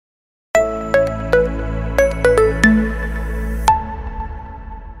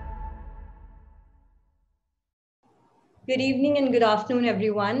Good evening and good afternoon,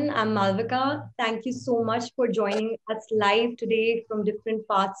 everyone. I'm Malvika. Thank you so much for joining us live today from different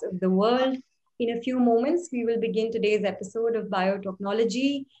parts of the world. In a few moments, we will begin today's episode of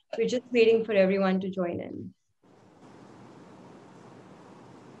Biotechnology. We're just waiting for everyone to join in.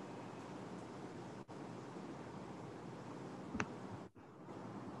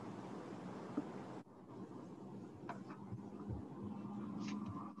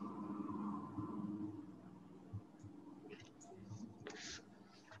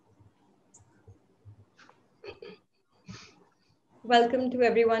 Welcome to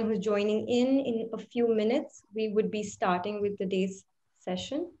everyone who's joining in. In a few minutes, we would be starting with today's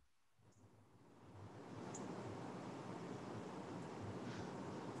session.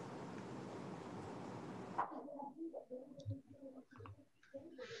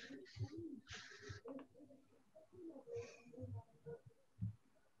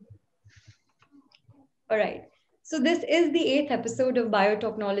 All right. So this is the 8th episode of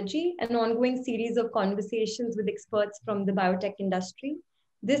Biotechnology, an ongoing series of conversations with experts from the biotech industry.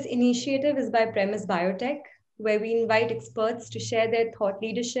 This initiative is by Premas Biotech, where we invite experts to share their thought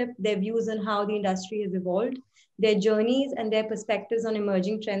leadership, their views on how the industry has evolved, their journeys, and their perspectives on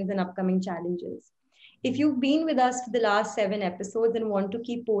emerging trends and upcoming challenges. If you've been with us for the last 7 episodes and want to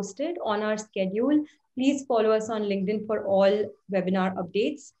keep posted on our schedule, please follow us on LinkedIn for all webinar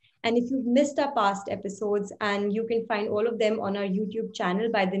updates. And if you've missed our past episodes, and you can find all of them on our YouTube channel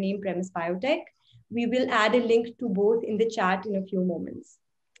by the name Premas Biotech, we will add a link to both in the chat in a few moments.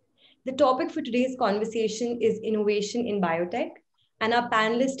 The topic for today's conversation is innovation in biotech. And our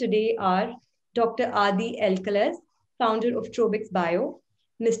panelists today are Dr. Adi Elkeles, founder of Trobix Bio,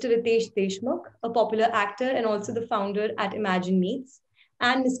 Mr. Riteish Deshmukh, a popular actor and also the founder at Imagine Meats,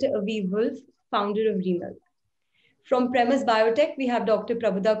 and Mr. Aviv Wolff, founder of Remilk. From Premas Biotech, we have Dr.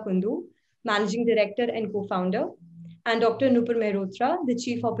 Prabhuda Kundu, Managing Director and Co-founder, and Dr. Nupur Mehrotra, the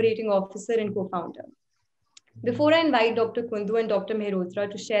Chief Operating Officer and Co-founder. Before I invite Dr. Kundu and Dr. Mehrotra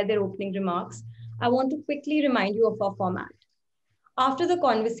to share their opening remarks, I want to quickly remind you of our format. After the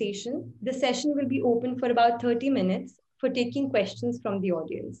conversation, the session will be open for about 30 minutes for taking questions from the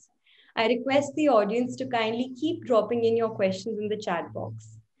audience. I request the audience to kindly keep dropping in your questions in the chat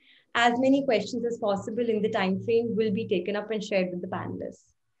box. As many questions as possible in the time frame will be taken up and shared with the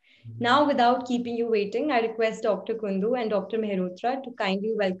panelists. Now, without keeping you waiting, I request Dr. Kundu and Dr. Mehrotra to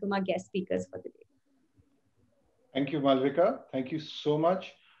kindly welcome our guest speakers for the day. Thank you, Malvika. Thank you so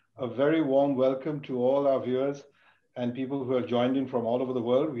much. A very warm welcome to all our viewers and people who have joined in from all over the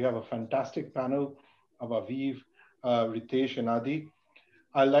world. We have a fantastic panel of Aviv, Riteish, and Adi.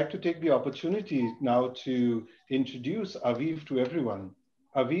 I'd like to take the opportunity now to introduce Aviv to everyone.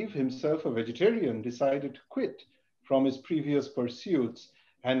 Aviv, himself a vegetarian, decided to quit from his previous pursuits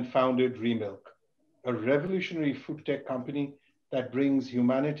and founded Remilk, a revolutionary food tech company that brings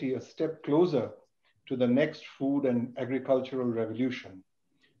humanity a step closer to the next food and agricultural revolution,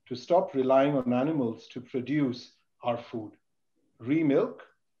 to stop relying on animals to produce our food. Remilk,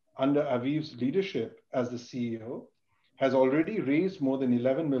 under Aviv's leadership as the CEO, has already raised more than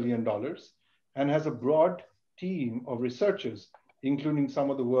 $11 million and has a broad team of researchers, including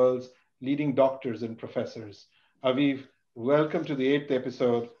some of the world's leading doctors and professors. Aviv, welcome to the 8th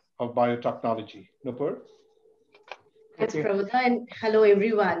episode of Biotechnology. Nupur? Thanks, Prabhuda, and hello,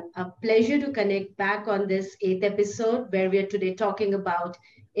 everyone. A pleasure to connect back on this 8th episode where we are today talking about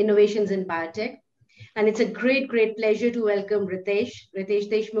innovations in biotech. And it's a great pleasure to welcome Riteish. Riteish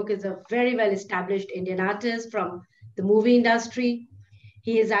Deshmukh is a very well-established Indian artist from the movie industry.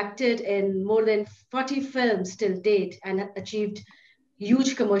 He has acted in more than 40 films till date and achieved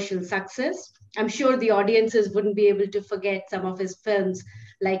huge commercial success. I'm sure the audiences wouldn't be able to forget some of his films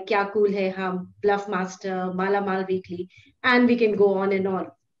like Kya Cool Hai Hum, Bluff Master, Mala Mal Weekly, and we can go on and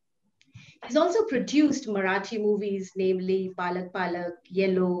on. He's also produced Marathi movies, namely Palak Palak,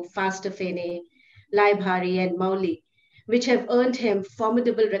 Yellow, Fast Afene, Lai Bhari, and Mauli, which have earned him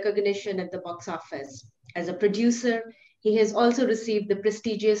formidable recognition at the box office. As a producer, he has also received the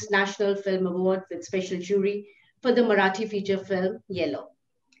prestigious National Film Award with special jury for the Marathi feature film Yellow.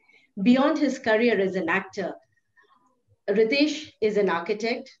 Beyond his career as an actor, Riteish is an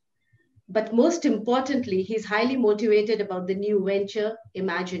architect, but most importantly, he's highly motivated about the new venture,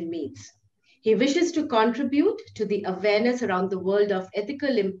 Imagine Meats. He wishes to contribute to the awareness around the world of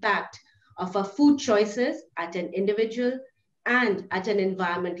ethical impact of our food choices at an individual and at an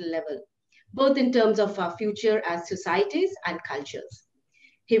environmental level, both in terms of our future as societies and cultures.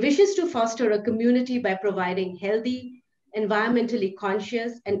 He wishes to foster a community by providing healthy, environmentally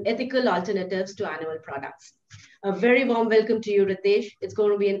conscious, and ethical alternatives to animal products. A very warm welcome to you, Riteish. It's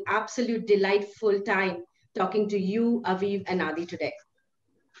going to be an absolute delightful time talking to you, Aviv and Adi today.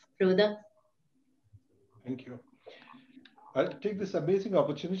 Prabodha. Thank you. I'll take this amazing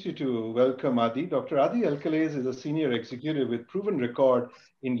opportunity to welcome Adi. Dr. Adi Elkeles is a senior executive with proven record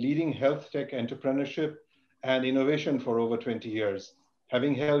in leading health tech entrepreneurship and innovation for over 20 years.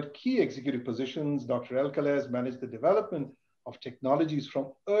 Having held key executive positions, Dr. Elkeles managed the development of technologies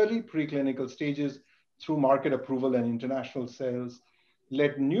from early preclinical stages through market approval and international sales,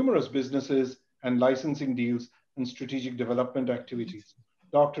 led numerous businesses and licensing deals and strategic development activities.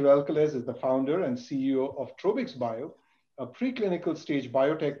 Dr. Elkeles is the founder and CEO of Trobix Bio, a preclinical stage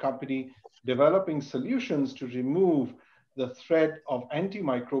biotech company developing solutions to remove the threat of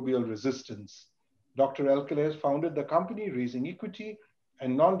antimicrobial resistance. Dr. Elkeles founded the company, raising equity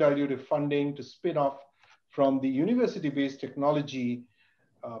and non-dilutive funding to spin off from the university-based technology.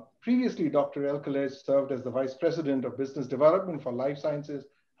 Previously, Dr. Elkeles served as the Vice President of Business Development for Life Sciences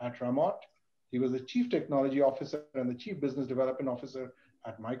at Ramot. He was the Chief Technology Officer and the Chief Business Development Officer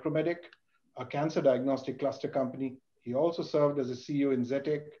at Micromedic, a cancer diagnostic cluster company. He also served as a CEO in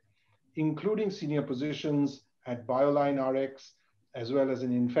Zetec, including senior positions at Bioline RX, as well as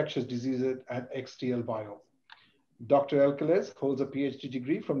in infectious diseases at XTL Bio. Dr. Elkeles holds a PhD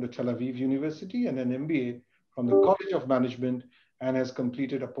degree from the Tel Aviv University and an MBA from the College of Management, and has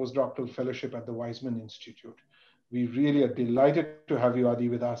completed a postdoctoral fellowship at the Weizmann Institute. We really are delighted to have you, Adi,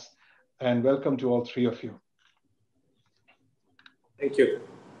 with us, and welcome to all three of you. Thank you.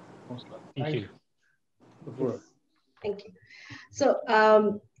 Thank you. Thank you. So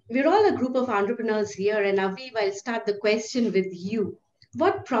we're all a group of entrepreneurs here, and Aviv, I'll start the question with you.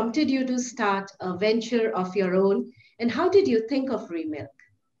 What prompted you to start a venture of your own, and how did you think of Remilk?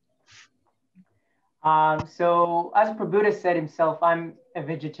 So as Prabodha said himself, I'm a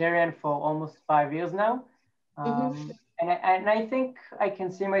vegetarian for almost 5 years now. And I think I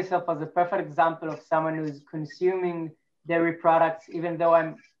can see myself as a perfect example of someone who's consuming dairy products, even though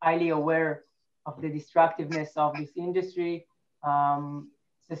I'm highly aware of the destructiveness of this industry,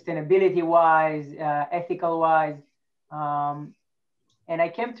 sustainability-wise, ethical-wise. And I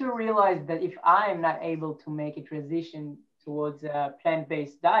came to realize that if I am not able to make a transition towards a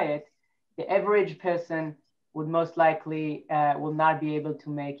plant-based diet, the average person would most likely will not be able to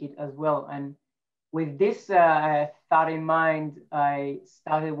make it as well. And with this thought in mind, I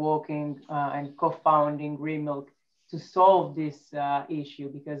started working and co-founding Remilk to solve this issue,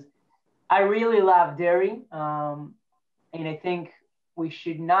 because I really love dairy. And I think we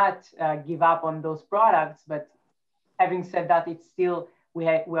should not give up on those products. But having said that, it's still, we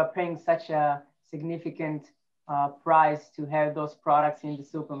are paying such a significant price to have those products in the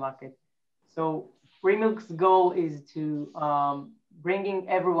supermarket. So Remilk's goal is to bringing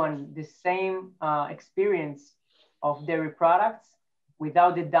everyone the same experience of dairy products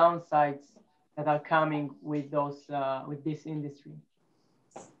without the downsides that are coming with those with this industry.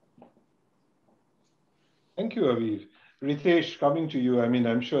 Thank you, Aviv. Riteish, coming to you. I mean,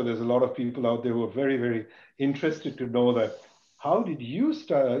 I'm sure there's a lot of people out there who are very, very interested to know that. How did you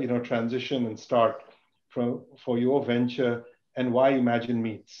start, transition and start for your venture, and why Imagine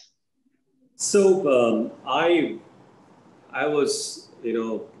Meats? So I was,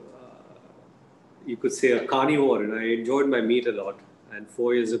 you could say a carnivore, and I enjoyed my meat a lot. And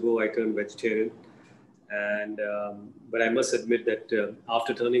 4 years ago, I turned vegetarian. And but I must admit that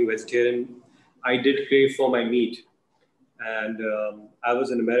after turning vegetarian, I did crave for my meat. And I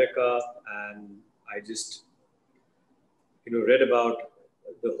was in America, and I just, read about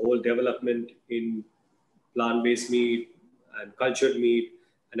the whole development in plant-based meat and cultured meat.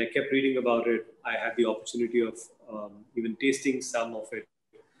 And I kept reading about it. I had the opportunity of even tasting some of it.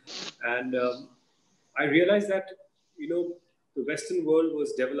 And I realized that, the Western world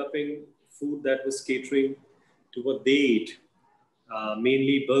was developing food that was catering to what they eat.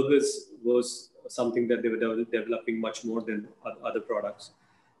 Mainly burgers was something that they were developing much more than other products.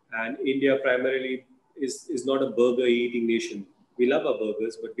 And India primarily is not a burger eating nation. We love our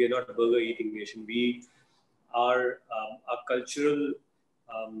burgers, but we are not a burger eating nation. We are a cultural,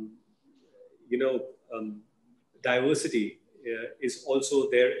 diversity is also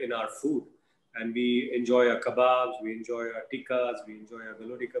there in our food. And we enjoy our kebabs, we enjoy our tikkas, we enjoy our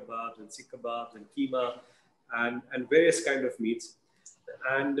galoti kebabs and sikh kebabs and keema and various kind of meats.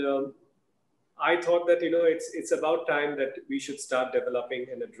 And I thought that, it's about time that we should start developing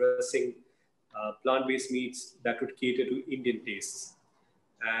and addressing plant-based meats that would cater to Indian tastes.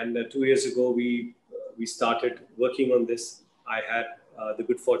 And 2 years ago, we started working on this. I had the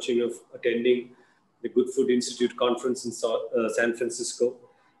good fortune of attending the Good Food Institute conference in San Francisco.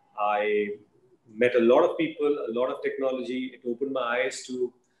 I met a lot of people, a lot of technology. It opened my eyes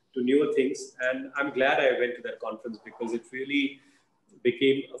to to newer things. And I'm glad I went to that conference because it really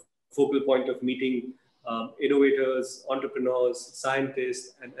became a focal point of meeting innovators, entrepreneurs,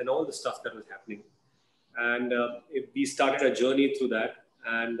 scientists, and all the stuff that was happening. And we started a journey through that.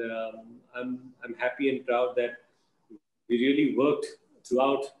 And I'm happy and proud that we really worked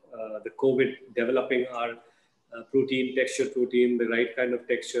throughout the COVID, developing our textured protein, the right kind of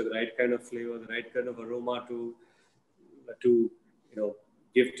texture, the right kind of flavor, the right kind of aroma to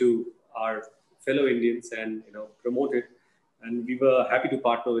give to our fellow Indians and promote it. And we were happy to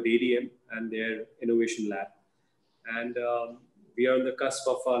partner with ADM and their innovation lab. And we are on the cusp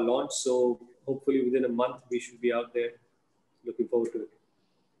of our launch. So hopefully within a month, we should be out there. Looking forward to it.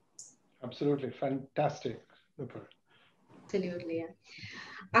 Absolutely. Fantastic. Super. Absolutely. Yeah.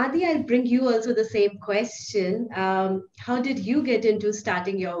 Adi, I'll bring you also the same question. How did you get into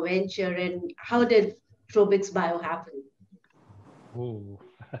starting your venture, and how did Trobix Bio happen? Oh,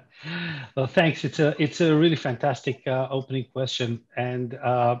 well, thanks. It's a really fantastic opening question, and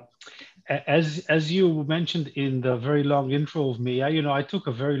as you mentioned in the very long intro of me, I took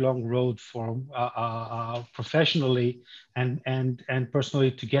a very long road for professionally and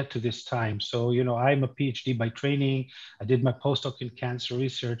personally to get to this time. So I'm a PhD by training. I did my postdoc in cancer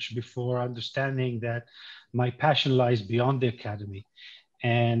research before understanding that my passion lies beyond the academy.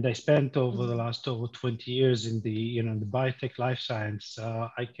 And I spent over the last over 20 years in the in the biotech life science.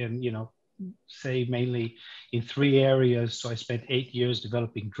 I can say mainly in 3 areas. So I spent 8 years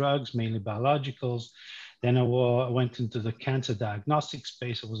developing drugs, mainly biologicals. Then I went into the cancer diagnostic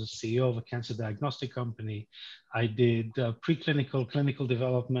space. I was a CEO of a cancer diagnostic company. I did preclinical, clinical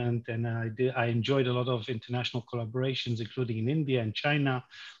development, and I enjoyed a lot of international collaborations, including in India and China.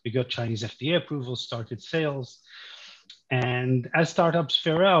 We got Chinese FDA approval, started sales. And as startups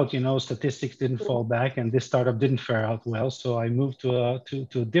fare out, statistics didn't fall back, and this startup didn't fare out well. So I moved to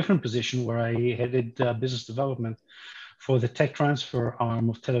a different position where I headed business development for the tech transfer arm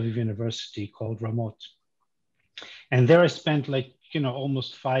of Tel Aviv University called Ramot. And there I spent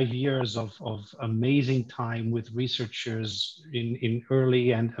almost 5 years of amazing time with researchers in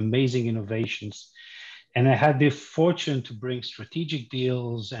early and amazing innovations. And I had the fortune to bring strategic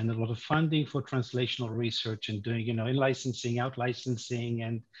deals and a lot of funding for translational research and doing, in licensing, out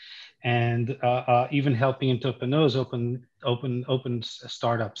licensing, and even helping entrepreneurs open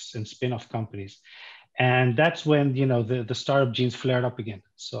startups and spin-off companies. And that's when, the startup genes flared up again.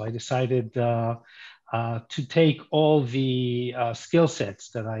 So I decided to take all the skill sets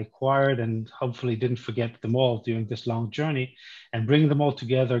that I acquired and hopefully didn't forget them all during this long journey and bring them all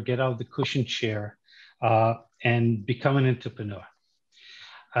together, get out of the cushion chair, and become an entrepreneur.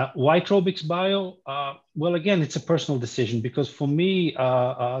 Why Trobix Bio? Well, again, it's a personal decision because for me,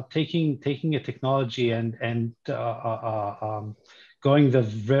 taking a technology and going the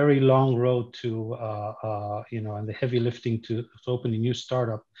very long road to and the heavy lifting to open a new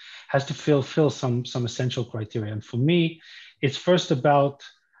startup has to fulfill some essential criteria. And for me, it's first about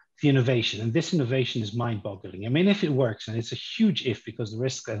the innovation, and this innovation is mind-boggling. I mean, if it works, and it's a huge if because the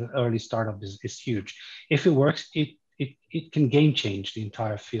risk at an early startup is huge. If it works, it can game change the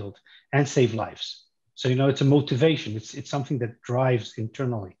entire field and save lives. So it's a motivation. It's something that drives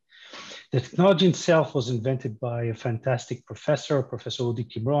internally. The technology itself was invented by a fantastic professor, Professor Udi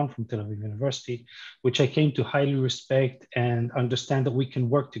Kimron from Tel Aviv University, which I came to highly respect and understand that we can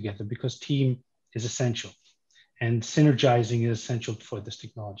work together because team is essential. And synergizing is essential for this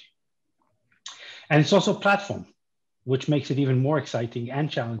technology. And it's also a platform, which makes it even more exciting and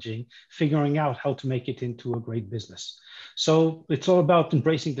challenging, figuring out how to make it into a great business. So it's all about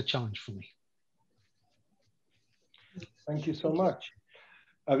embracing the challenge for me. Thank you so much.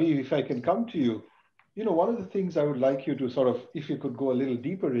 Aviv, if I can come to you, one of the things I would like you to sort of, if you could go a little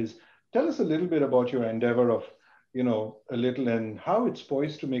deeper, is tell us a little bit about your endeavor of, a little and how it's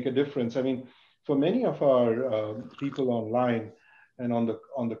poised to make a difference. I mean, for many of our people online and on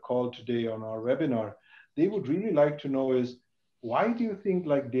the call today on our webinar, they would really like to know is, why do you think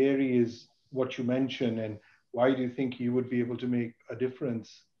dairy is what you mentioned, and why do you think you would be able to make a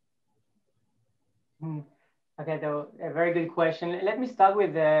difference? Okay, though, a very good question. Let me start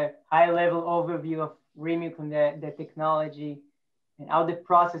with a high-level overview of Remilk and the technology and how the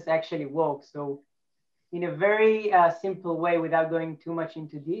process actually works. So in a very simple way, without going too much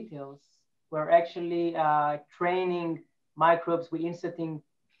into details, we're actually training microbes. We're inserting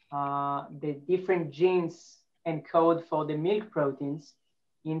the different genes and code for the milk proteins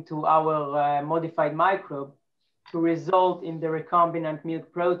into our modified microbe to result in the recombinant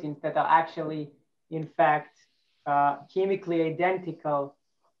milk proteins that are actually, in fact, chemically identical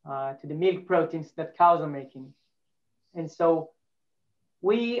to the milk proteins that cows are making. And so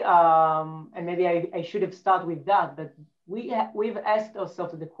and maybe I should have started with that, but we've asked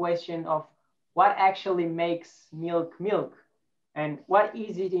ourselves the question of what actually makes milk milk, and what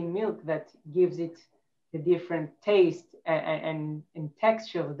is it in milk that gives it the different taste and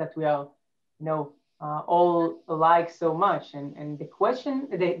textures that we are, all like so much. And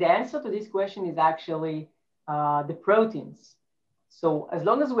the answer to this question is actually the proteins. So as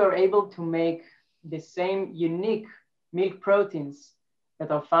long as we're able to make the same unique milk proteins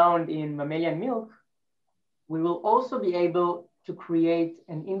that are found in mammalian milk, we will also be able to create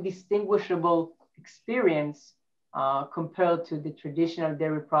an indistinguishable experience compared to the traditional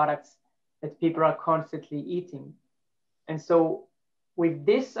dairy products that people are constantly eating. And so with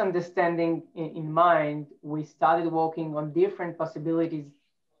this understanding in mind, we started working on different possibilities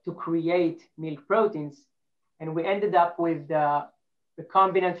to create milk proteins. And we ended up with the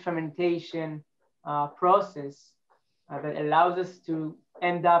recombinant fermentation process that allows us to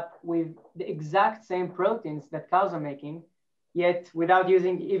end up with the exact same proteins that cows are making, yet without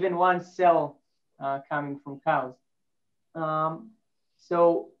using even one cell coming from cows.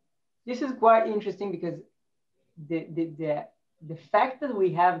 So this is quite interesting because the fact that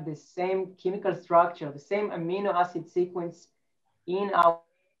we have the same chemical structure, the same amino acid sequence in our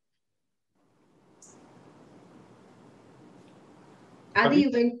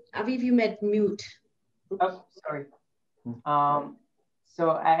Aviv, you meant mute. Oh, sorry.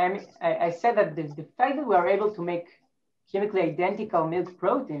 So I said that the fact that we are able to make chemically identical milk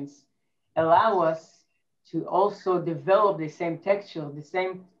proteins allow us to also develop the same texture, the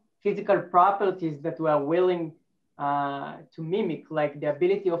same physical properties that we are willing to mimic, like the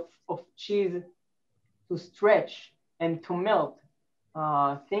ability of cheese to stretch and to melt.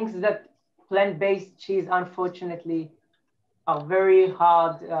 Things that plant-based cheese, unfortunately, are very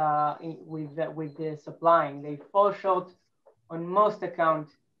hard with the supplying. They fall short on most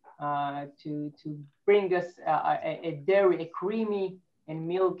accounts to bring us a creamy and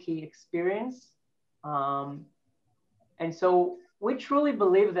milky experience. And so we truly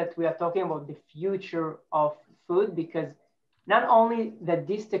believe that we are talking about the future of food, because not only that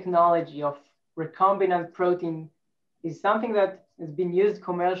this technology of recombinant protein is something that has been used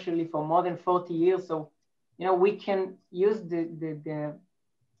commercially for more than 40 years. So, we can use the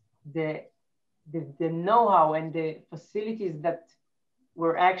know-how and the facilities that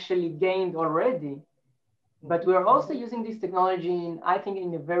were actually gained already, but we're also using this technology I think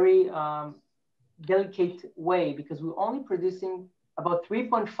in a very delicate way, because we're only producing about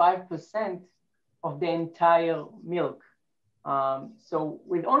 3.5% of the entire milk. So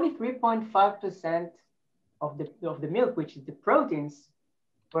with only 3.5% of the milk, which is the proteins,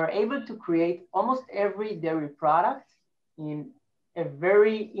 we're able to create almost every dairy product in a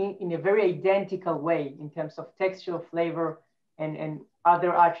very identical way in terms of texture, flavor, and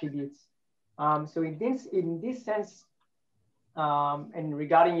other attributes. So in this sense, and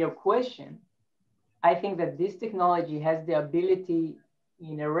regarding your question, I think that this technology has the ability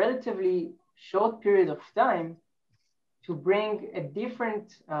in a relatively short period of time to bring a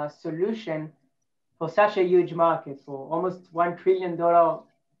different solution for such a huge market, for almost $1 trillion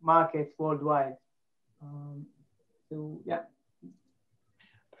market worldwide. So yeah.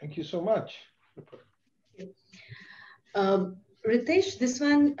 Thank you so much. Riteish, this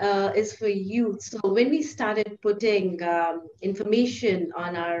one is for you. So when we started putting information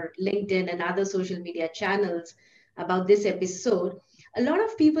on our LinkedIn and other social media channels about this episode, a lot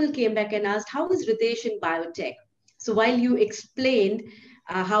of people came back and asked, how is Riteish in biotech? So while you explained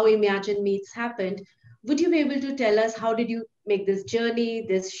how Imagine Meats happened, would you be able to tell us how did you make this journey,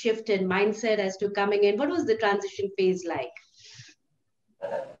 this shift in mindset as to coming in? What was the transition phase like?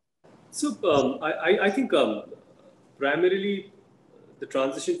 So I think primarily the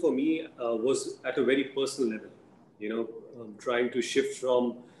transition for me was at a very personal level, trying to shift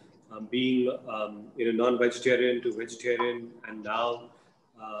from being non-vegetarian to vegetarian, and now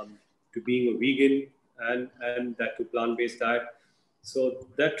to being a vegan and that to plant-based diet. So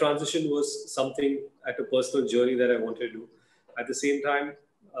that transition was something at a personal journey that I wanted to do. At the same time,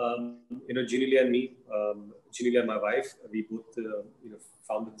 Ginili and me, Ginili and my wife, we both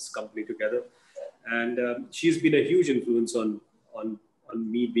founded this company together, and she's been a huge influence on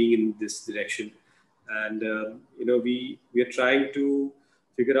me being in this direction. And we are trying to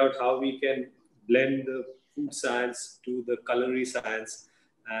figure out how we can blend the food science to the culinary science,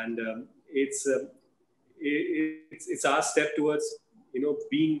 and it's our step towards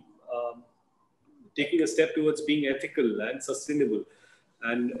being taking a step towards being ethical and sustainable.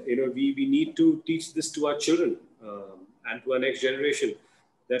 And we need to teach this to our children and to our next generation,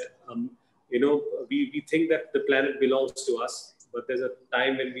 that we think that the planet belongs to us, but there's a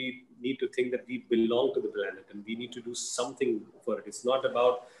time when we need to think that we belong to the planet and we need to do something for it. It's not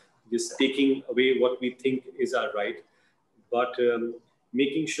about just taking away what we think is our right, but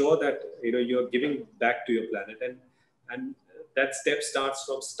making sure that you're giving back to your planet, and that step starts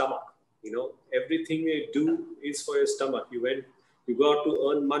from stomach. Everything you do is for your stomach. You go out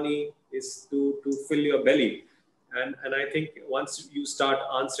to earn money is to fill your belly, and I think once you start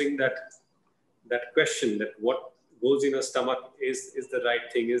answering that question, that what goes in your stomach is the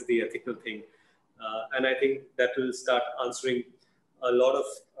right thing, is the ethical thing, and I think that will start answering a lot of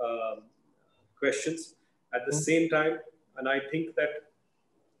questions at the same time. And I think that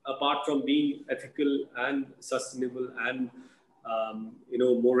apart from being ethical and sustainable and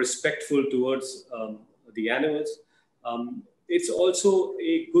more respectful towards the animals, it's also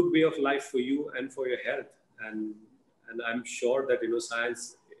a good way of life for you and for your health. And I'm sure that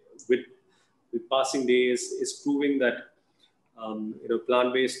science with passing days is proving that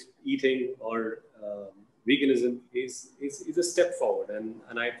plant-based eating or veganism is a step forward.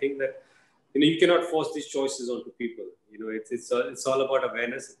 And I think that you cannot force these choices onto people. It's all about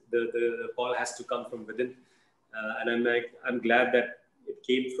awareness. The call has to come from within, and I'm glad that it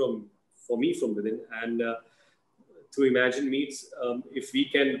came from within. And through Imagine Meats, if we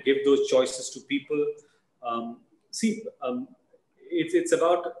can give those choices to people, it's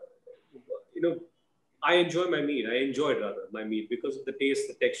about I enjoy my meat. I enjoy my meat because of the taste,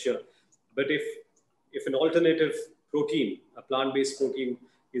 the texture. But if an alternative protein, a plant-based protein,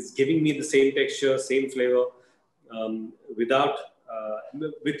 is giving me the same texture, same flavor, without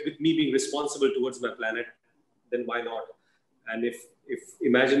with me being responsible towards my planet, then why not? And if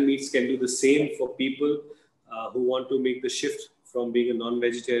Imagine Meats can do the same for people who want to make the shift from being a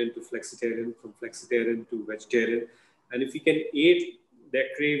non-vegetarian to flexitarian, from flexitarian to vegetarian, and if we can aid their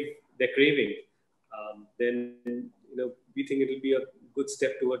craving, then we think it will be a good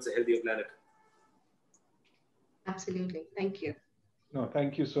step towards a healthier planet. Absolutely, thank you. No,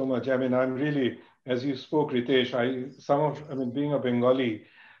 thank you so much. I mean, I'm really, as you spoke, Riteish, being a Bengali,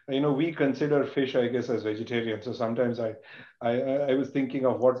 we consider fish, I guess, as vegetarian. So sometimes I was thinking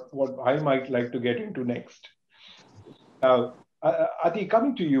of what I might like to get into next. Now, Ati,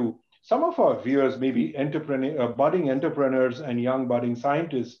 coming to you, some of our viewers may be budding entrepreneurs and young budding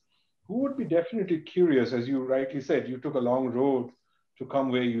scientists who would be definitely curious, as you rightly said, you took a long road to come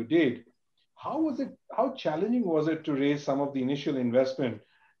where you did. How challenging was it to raise some of the initial investment,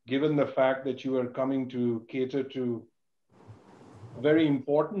 given the fact that you were coming to cater to a very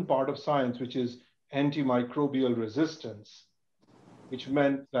important part of science, which is antimicrobial resistance, which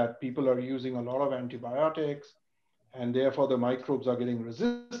meant that people are using a lot of antibiotics and therefore the microbes are getting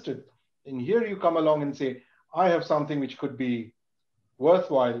resistant. And here you come along and say, I have something which could be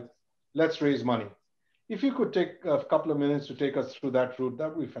worthwhile, let's raise money. If you could take a couple of minutes to take us through that route,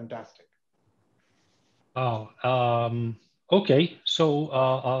 that would be fantastic. Oh, okay.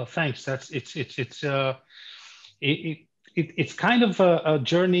 So thanks. It's kind of a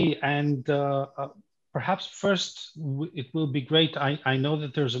journey, and perhaps first it will be great. I know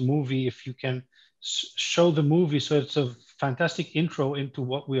that there's a movie. If you can show the movie, so it's a fantastic intro into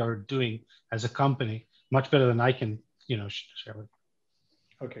what we are doing as a company, much better than I can, share it.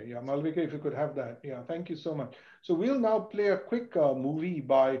 Okay, yeah, Malvika, if you could have that. Yeah, thank you so much. So we'll now play a quick movie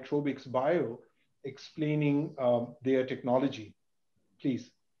by Trobix Bio explaining their technology.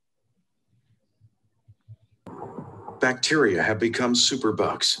 Please. Bacteria have become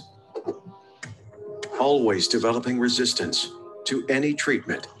superbugs, always developing resistance to any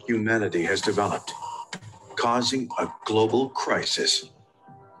treatment humanity has developed, causing a global crisis.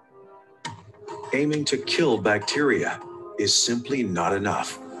 Aiming to kill bacteria is simply not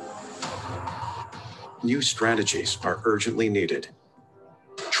enough. New strategies are urgently needed.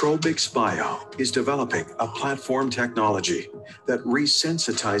 Trobix Bio is developing a platform technology that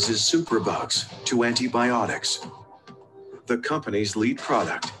resensitizes superbugs to antibiotics. The company's lead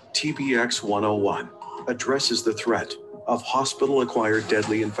product, TBX-101, addresses the threat of hospital-acquired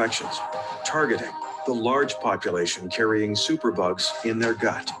deadly infections, targeting the large population carrying superbugs in their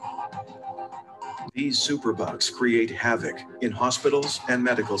gut. These superbugs create havoc in hospitals and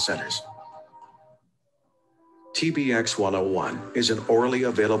medical centers. TBX-101 is an orally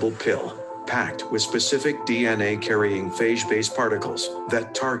available pill packed with specific DNA-carrying phage-based particles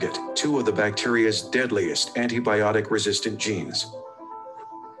that target 2 of the bacteria's deadliest antibiotic-resistant genes.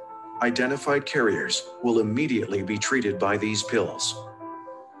 Identified carriers will immediately be treated by these pills.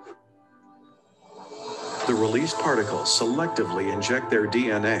 The released particles selectively inject their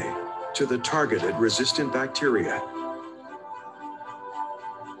DNA to the targeted resistant bacteria.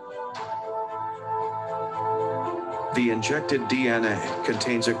 The injected DNA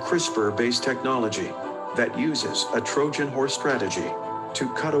contains a CRISPR-based technology that uses a Trojan horse strategy to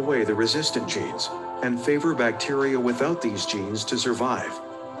cut away the resistant genes and favor bacteria without these genes to survive.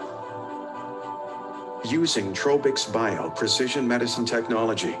 Using Trobix Bio precision medicine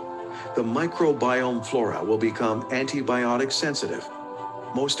technology, the microbiome flora will become antibiotic sensitive.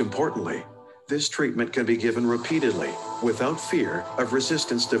 Most importantly, this treatment can be given repeatedly without fear of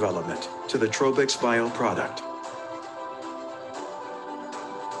resistance development to the Trobix Bio product.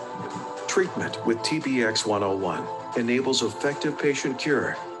 Treatment with TBX-101 enables effective patient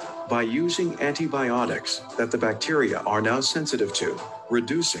cure by using antibiotics that the bacteria are now sensitive to,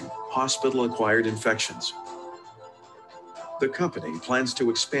 reducing hospital-acquired infections. The company plans to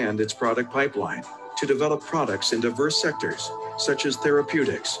expand its product pipeline to develop products in diverse sectors such as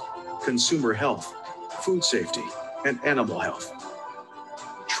therapeutics, consumer health, food safety, and animal health.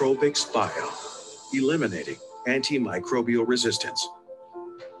 Trobix Bio, eliminating antimicrobial resistance.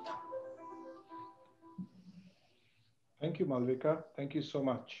 Thank you, Malvika. Thank you so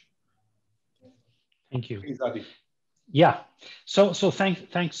much. Thank you. Please, Adi. Yeah. So thanks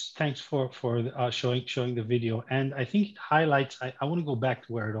for showing the video, and I think it highlights. I want to go back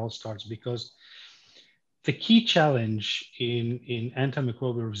to where it all starts, because the key challenge in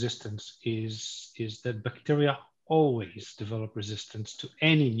antimicrobial resistance is that bacteria always develop resistance to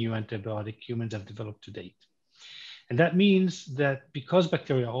any new antibiotic humans have developed to date. And that means that because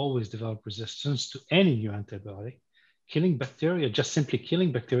bacteria always develop resistance to any new antibiotic, killing bacteria, just simply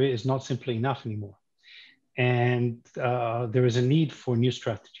killing bacteria, is not simply enough anymore. And there is a need for new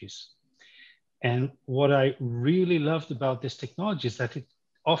strategies. And what I really loved about this technology is that it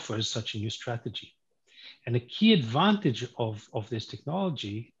offers such a new strategy. And a key advantage of this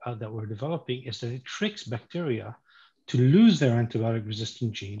technology that we're developing is that it tricks bacteria to lose their antibiotic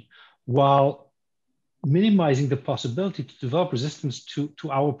resistant gene while minimizing the possibility to develop resistance to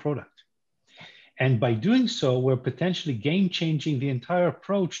our product. And by doing so, we're potentially game-changing the entire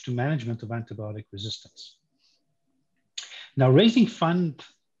approach to management of antibiotic resistance. Now, raising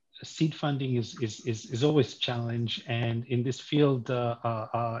seed funding is always a challenge, and in this field,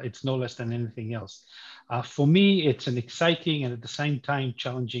 it's no less than anything else. For me, it's an exciting and at the same time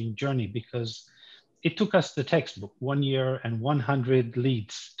challenging journey, because it took us the textbook, 1 year and 100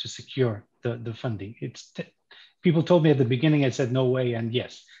 leads to secure the funding. People told me at the beginning, I said, no way, and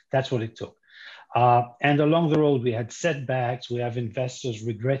yes, that's what it took. And along the road, we had setbacks, we have investors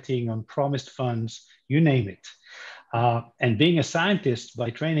regretting unpromised funds, you name it. And being a scientist by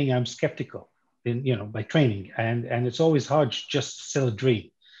training, I'm skeptical, by training, and it's always hard to just sell a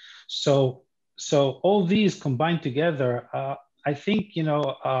dream. So all these combined together, I think, there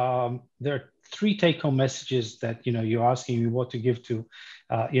are three take-home messages that, you're asking me what to give to,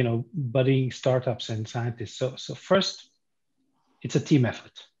 budding startups and scientists. So first, it's a team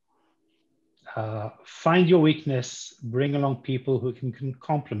effort. Find your weakness, bring along people who can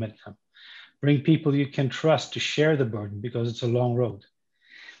complement them. Bring people you can trust to share the burden, because it's a long road.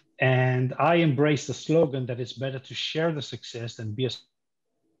 And I embrace the slogan that it's better to share the success than be a...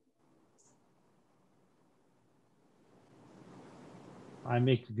 I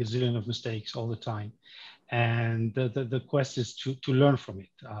make a gazillion of mistakes all the time. And the quest is to learn from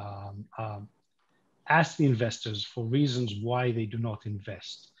it. Ask the investors for reasons why they do not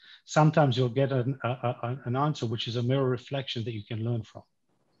invest. Sometimes you'll get an answer which is a mirror reflection that you can learn from.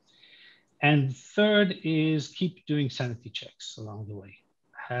 And third is keep doing sanity checks along the way.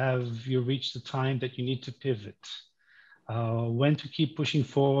 Have you reached the time that you need to pivot? When to keep pushing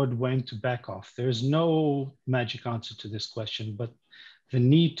forward, when to back off? There's no magic answer to this question, but the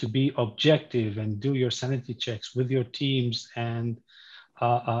need to be objective and do your sanity checks with your teams and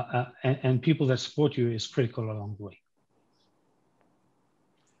people that support you is critical along the way.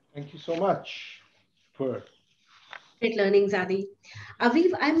 Thank you so much. Great learnings, Adi.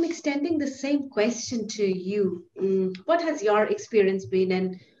 Aviv, I'm extending the same question to you. What has your experience been,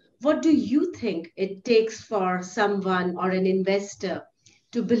 and what do you think it takes for someone or an investor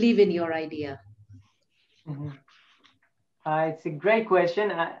to believe in your idea? Mm-hmm. It's a great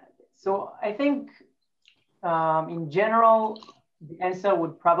question. So I think in general, the answer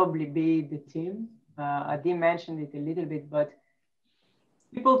would probably be the team. Adi mentioned it a little bit, but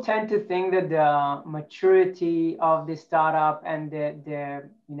people tend to think that the maturity of the startup and the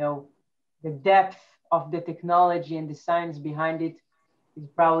depth of the technology and the science behind it is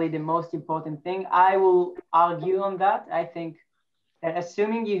probably the most important thing. I will argue on that. I think that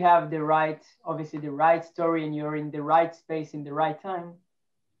assuming you have the right story and you're in the right space in the right time,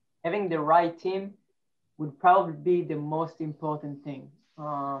 having the right team would probably be the most important thing.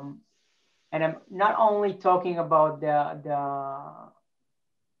 And And I'm not only talking about the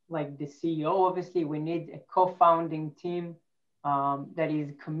CEO. Obviously, we need a co-founding team that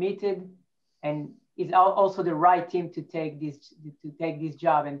is committed and is also the right team to take this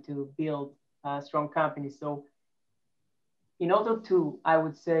job and to build a strong company. So in order to, I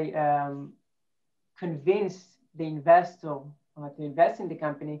would say, convince the investor to invest in the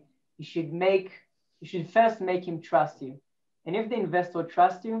company, you should first make him trust you. And if the investor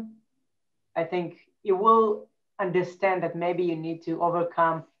trusts you, I think it will understand that maybe you need to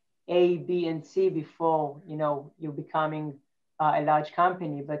overcome A, B, and C before you're becoming a large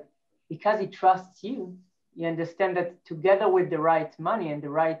company. But because he trusts you, you understand that together with the right money and the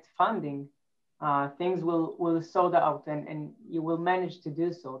right funding, things will sort out and you will manage to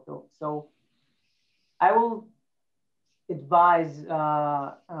do so. So I will advise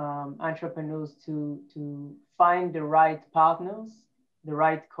entrepreneurs to find the right partners, the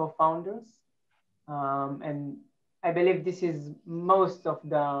right co-founders. And I believe this is most of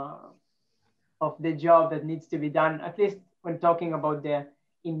the job that needs to be done, at least when talking about the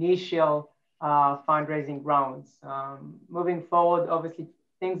initial fundraising rounds. Moving forward, obviously,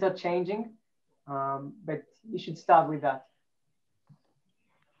 things are changing, but you should start with that.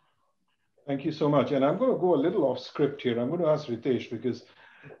 Thank you so much. And I'm going to go a little off script here. I'm going to ask Riteish, because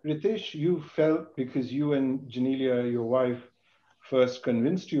Riteish, you felt, because you and Janelia, your wife, first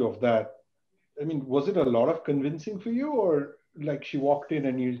convinced you of that. I mean, was it a lot of convincing for you, or like she walked in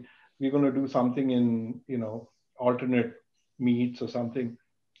and we're going to do something in, alternate meats or something?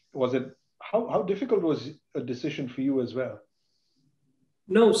 Was it, how difficult was a decision for you as well?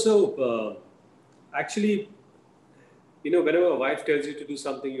 No, so actually, whenever a wife tells you to do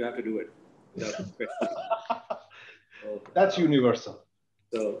something, you have to do it. That's universal.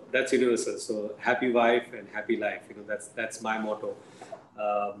 So that's universal. So happy wife and happy life. That's my motto.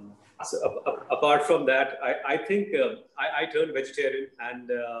 So apart from that, I think I turned vegetarian, and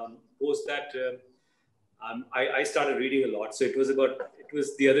post that I started reading a lot. So it was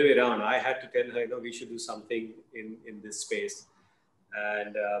the other way around. I had to tell her, we should do something in this space.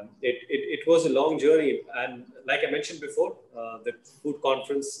 And it was a long journey. And like I mentioned before, the food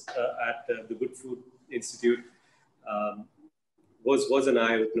conference at the Good Food Institute was an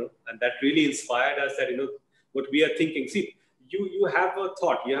eye-opener. And that really inspired us that, what we are thinking. See, you have a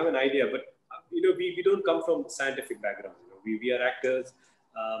thought, you have an idea, but, we don't come from scientific background. We are actors.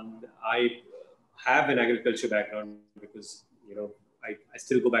 I have an agriculture background because, I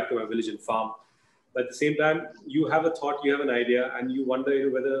still go back to my village and farm. But at the same time, you have a thought, you have an idea, and you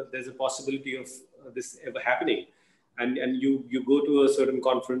wonder whether there's a possibility of this ever happening. And you go to a certain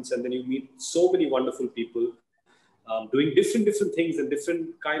conference, and then you meet so many wonderful people doing different things and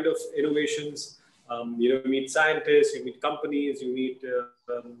different kind of innovations. You meet scientists, you meet companies, you meet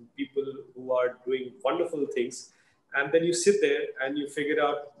people who are doing wonderful things. And then you sit there and you figure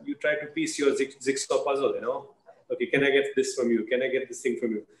out, you try to piece your jigsaw puzzle, Okay, can I get this from you? Can I get this thing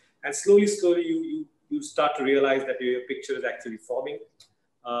from you? And slowly, you start to realize that your picture is actually forming.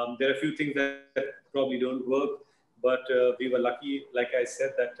 There are a few things that probably don't work, but we were lucky, like I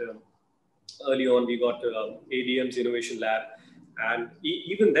said, that early on we got ADM's Innovation Lab. And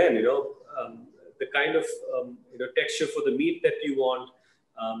even then, the kind of texture for the meat that you want,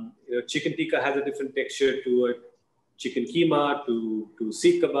 chicken tikka has a different texture to a chicken keema, to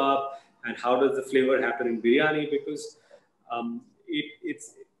seekh kebab, and how does the flavor happen in biryani? Because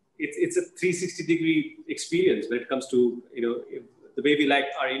it's a 360-degree experience when it comes to, the way we like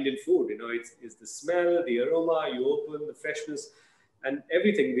our Indian food. It's the smell, the aroma, you open, the freshness, and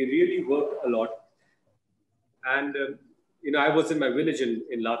everything. We really work a lot. And, I was in my village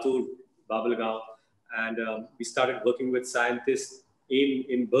in Latur, Babelgaon, and we started working with scientists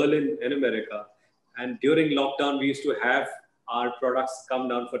in Berlin, in America. And during lockdown, we used to have our products come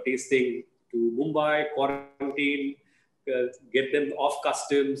down for tasting to Mumbai, quarantine, get them off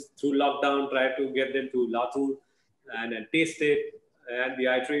customs through lockdown, try to get them to Latur and taste it, and the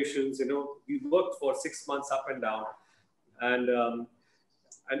iterations. We worked for 6 months up and down, and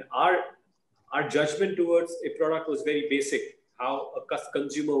our judgment towards a product was very basic. How a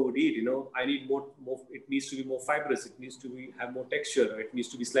consumer would eat. I need more. It needs to be more fibrous. It needs to have more texture. Or it needs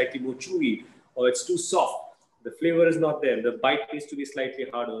to be slightly more chewy, or it's too soft. The flavor is not there. The bite needs to be slightly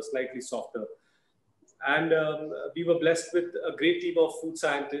harder, slightly softer. And we were blessed with a great team of food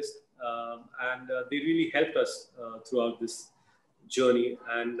scientists, and they really helped us throughout this journey.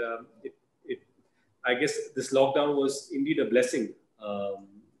 And I guess this lockdown was indeed a blessing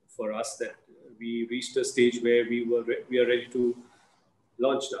for us, that we reached a stage where we are ready to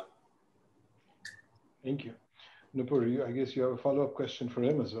launch now. Thank you. Nupur, I guess you have a follow-up question for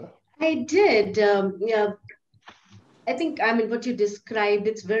him as well. I did. Yeah, I think, I mean, what you described,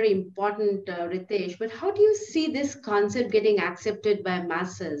 it's very important, Riteish. But how do you see this concept getting accepted by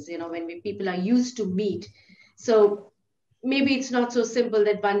masses, when people are used to meat? So maybe it's not so simple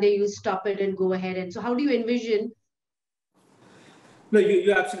that one day you stop it and go ahead. And so how do you envision? No,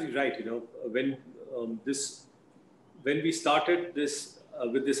 you're absolutely right. When this when we started this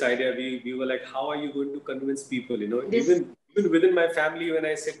with this idea, we were like, how are you going to convince people? This Even within my family, when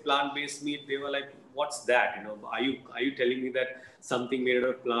I said plant-based meat, they were like, what's that? Are you telling me that something made out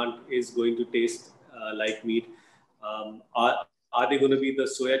of plant is going to taste like meat? Are they going to be the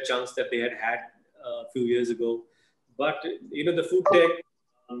soya chunks that they had a few years ago? But the food tech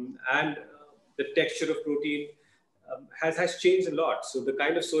and the texture of protein has changed a lot. So the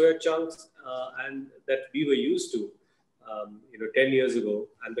kind of soya chunks and that we were used to, 10 years ago,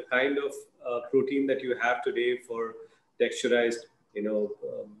 and the kind of protein that you have today for texturized,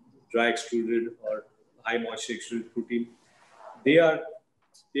 dry extruded or high moisture extruded protein, they are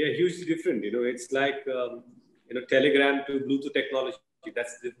they are hugely different. It's like Telegram to Bluetooth technology.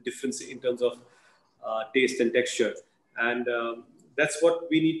 That's the difference in terms of taste and texture, and that's what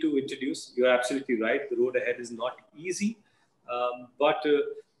we need to introduce. You're absolutely right. The road ahead is not easy, but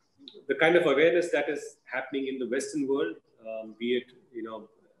the kind of awareness that is happening in the Western world, be it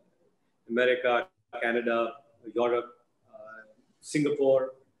America, Canada, Europe,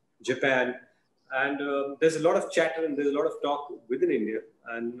 Singapore, Japan, and there's a lot of chatter and there's a lot of talk within India,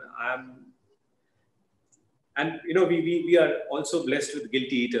 and we are also blessed with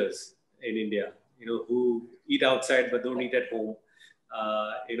guilty eaters in India, who eat outside but don't eat at home.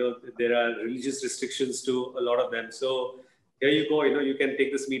 There are religious restrictions to a lot of them. So here you go, you can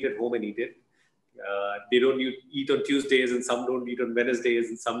take this meat at home and eat it. They don't eat on Tuesdays, and some don't eat on Wednesdays,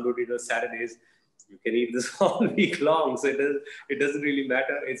 and some don't eat on Saturdays. You can eat this all week long. So it doesn't really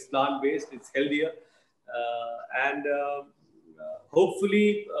matter. It's plant-based, it's healthier, and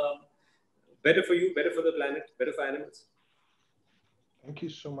hopefully better for you, better for the planet, better for animals. Thank you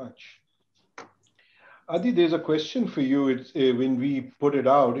so much. Adi, there's a question for you. It's when we put it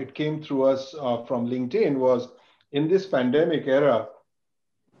out, it came through us from LinkedIn, was in this pandemic era,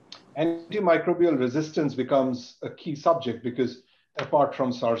 antimicrobial resistance becomes a key subject because apart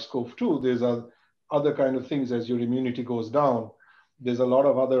from SARS-CoV-2, there's other kind of things as your immunity goes down. There's a lot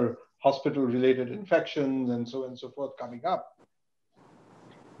of other hospital-related infections and so on and so forth coming up.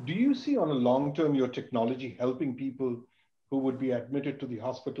 Do you see on a long term your technology helping people who would be admitted to the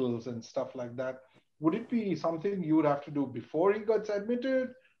hospitals and stuff like that? Would it be something you would have to do before he gets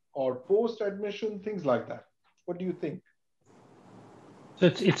admitted or post-admission, things like that? What do you think? So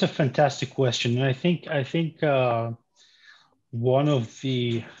it's a fantastic question. And I think one of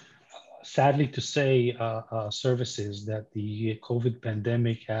the, sadly to say, services that the COVID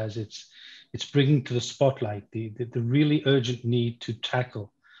pandemic has, it's bringing to the spotlight the really urgent need to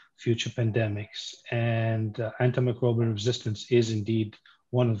tackle future pandemics. And antimicrobial resistance is indeed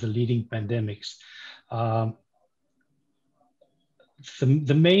one of the leading pandemics.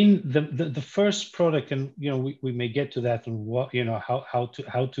 The first product, and we may get to that, and what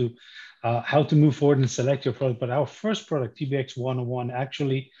how to move forward and select your product. But our first product, TBX 101,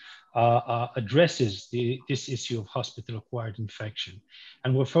 actually addresses this issue of hospital-acquired infection,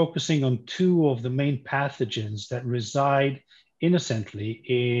 and we're focusing on two of the main pathogens that reside innocently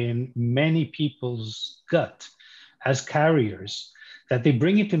in many people's gut as carriers. That they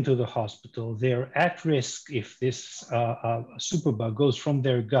bring it into the hospital, they're at risk if this superbug goes from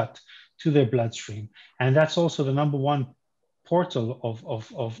their gut to their bloodstream. And that's also the number one portal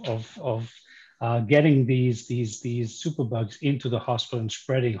of getting these superbugs into the hospital and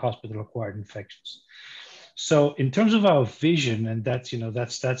spreading hospital-acquired infections. So in terms of our vision, and that's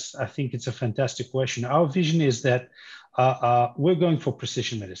I think it's a fantastic question. Our vision is that we're going for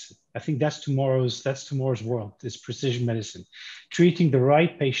precision medicine. I think that's tomorrow's world, is precision medicine, treating the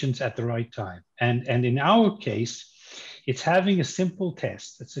right patients at the right time. And in our case, it's having a simple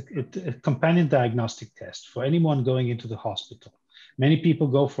test. It's a companion diagnostic test for anyone going into the hospital. Many people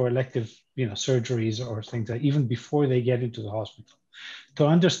go for elective, surgeries or things like even before they get into the hospital, to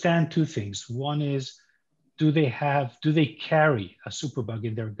understand two things. One is, do they carry a superbug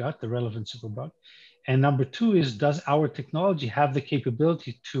in their gut, the relevant superbug? And number two is, does our technology have the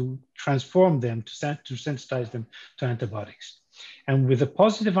capability to transform them, to sensitize them to antibiotics? And with a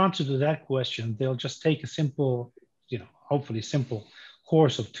positive answer to that question, they'll just take a simple, hopefully simple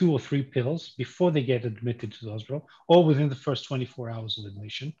course of 2 or 3 pills before they get admitted to the hospital, or within the first 24 hours of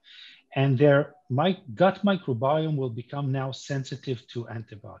admission. And their gut microbiome will become now sensitive to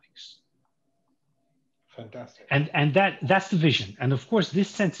antibiotics. Fantastic. And that's the vision. And of course, this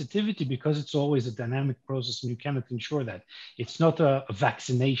sensitivity, because it's always a dynamic process and you cannot ensure that, it's not a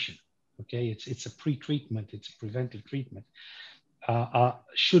vaccination, okay? It's a pre-treatment, it's a preventive treatment,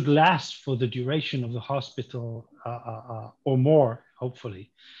 should last for the duration of the hospital or more,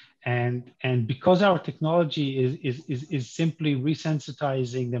 hopefully. And because our technology is simply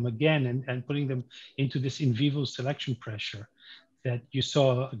resensitizing them again and putting them into this in vivo selection pressure that you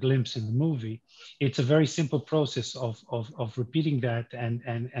saw a glimpse in the movie, it's a very simple process of repeating that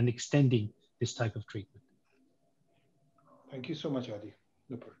and extending this type of treatment. Thank you so much, Adi.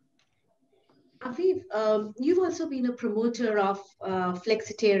 Super. Aviv, you've also been a promoter of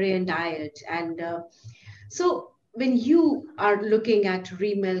flexitarian diet. And so when you are looking at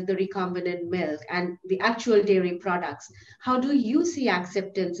Remilk, the recombinant milk, and the actual dairy products, how do you see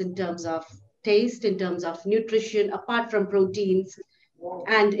acceptance in terms of taste, in terms of nutrition, apart from proteins,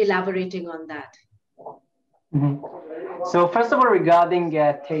 and elaborating on that? Mm-hmm. So first of all, regarding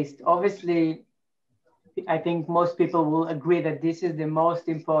taste, obviously, I think most people will agree that this is the most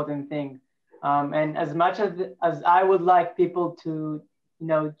important thing. And as much as I would like people to,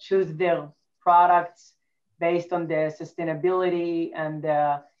 choose their products based on the sustainability and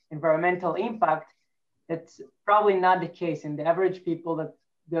the environmental impact, that's probably not the case. And the average people that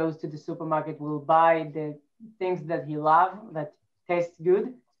goes to the supermarket will buy the things that he loves, that taste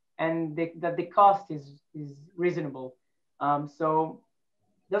good, and that the cost is reasonable. So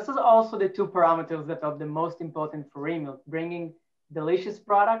this is also the two parameters that are the most important for Remilk, bringing delicious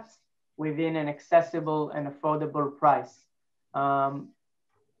products within an accessible and affordable price.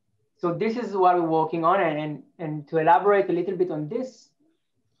 So this is what we're working on. And to elaborate a little bit on this,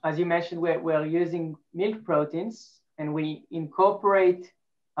 as you mentioned, we're using milk proteins, and we incorporate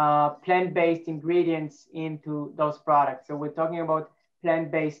plant-based ingredients into those products. So we're talking about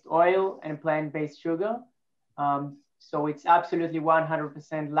plant-based oil and plant-based sugar. So it's absolutely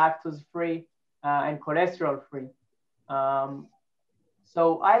 100% lactose-free and cholesterol-free.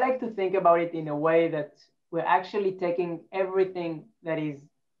 So I like to think about it in a way that we're actually taking everything that is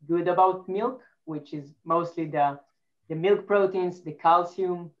good about milk, which is mostly the milk proteins, the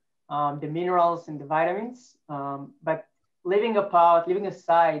calcium, the minerals, and the vitamins, but leaving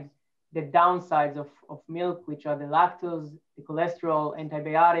aside the downsides of milk, which are the lactose, the cholesterol,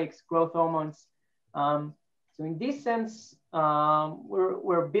 antibiotics, growth hormones. So in this sense,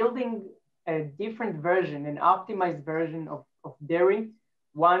 we're building a different version, an optimized version of dairy,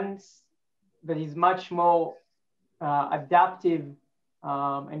 one that is much more adaptive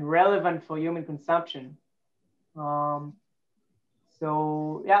and relevant for human consumption. So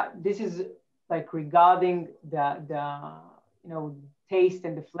yeah, this is like regarding the taste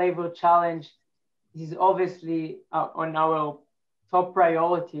and the flavor challenge. This is obviously on our top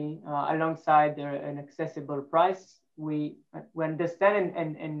priority alongside an accessible price. We understand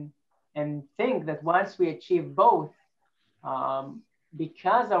and think that once we achieve both,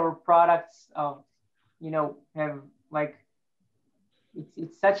 because our products have like,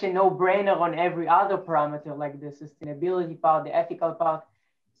 it's such a no-brainer on every other parameter, like the sustainability part, the ethical part.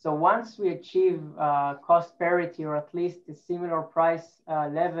 So once we achieve cost parity, or at least a similar price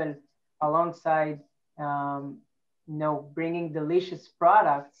level alongside bringing delicious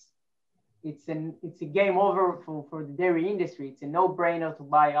products, it's a game over for the dairy industry. It's a no-brainer to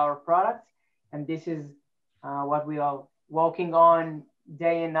buy our products. And this is what we are working on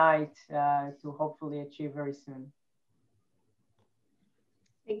day and night to hopefully achieve very soon.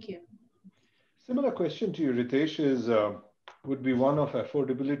 Thank you. Similar question to you, Riteish, would be one of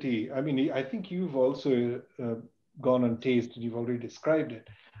affordability. I mean, I think you've also gone on taste and you've already described it.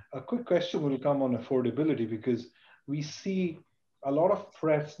 A quick question will come on affordability, because we see a lot of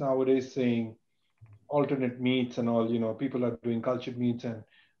press nowadays saying alternate meats and all, people are doing cultured meats, and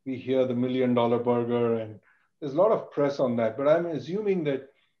we hear the $1 million burger, and there's a lot of press on that. But I'm assuming that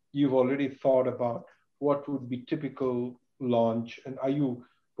you've already thought about what would be typical launch, and are you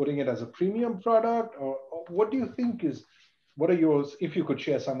putting it as a premium product, or what do you think what are yours, if you could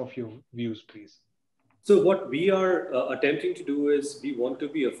share some of your views, please? So what we are attempting to do is we want to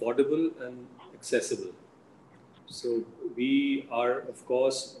be affordable and accessible. So we are, of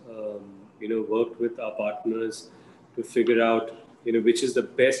course, worked with our partners to figure out, which is the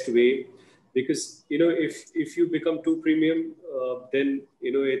best way, because, if you become too premium, then,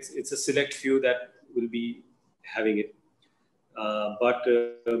 it's a select few that will be having it. But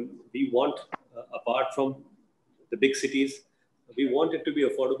we want, apart from the big cities, we want it to be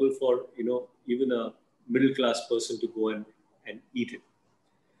affordable for, even a middle-class person to go and eat it.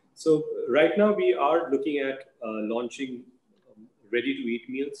 So right now we are looking at launching ready-to-eat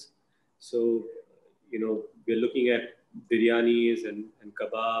meals. So, we're looking at biryanis and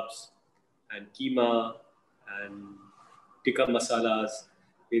kebabs and keema and tikka masalas.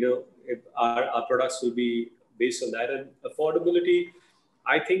 If our products will be based on that. And affordability,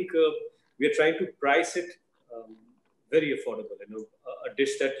 I think we're trying to price it very affordable. A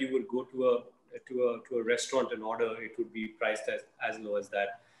dish that you would go to a restaurant and order, it would be priced as low as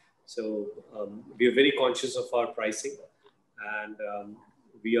that. So we are very conscious of our pricing, and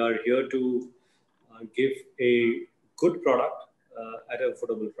we are here to give a good product at an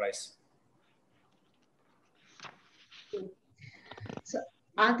affordable price. So,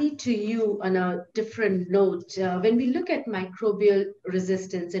 Adi, to you on a different note, when we look at microbial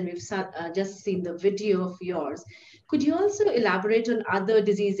resistance, and we've just seen the video of yours, could you also elaborate on other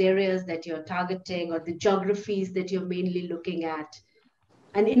disease areas that you're targeting or the geographies that you're mainly looking at,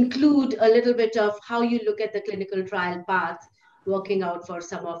 and include a little bit of how you look at the clinical trial path working out for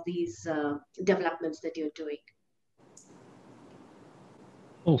some of these developments that you're doing?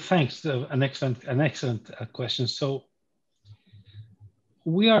 Oh, thanks. An excellent question. So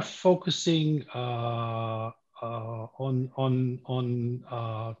we are focusing on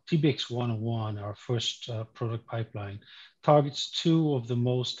TBX101, our first product pipeline, targets two of the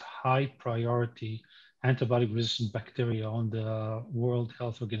most high priority antibiotic-resistant bacteria on the World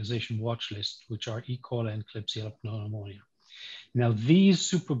Health Organization watch list, which are E. coli and Klebsiella pneumoniae. Now, these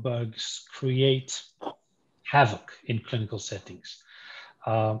superbugs create havoc in clinical settings.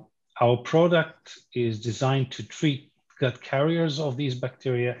 Our product is designed to treat gut carriers of these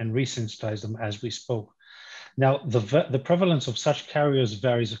bacteria and resensitize them, as we spoke. Now, the prevalence of such carriers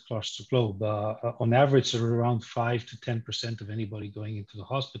varies across the globe. On average, they're around 5 to 10% of anybody going into the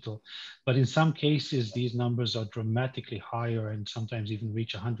hospital. But in some cases, these numbers are dramatically higher and sometimes even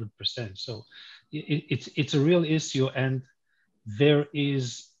reach 100%. So it's a real issue, and there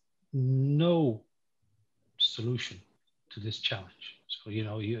is no solution to this challenge. So,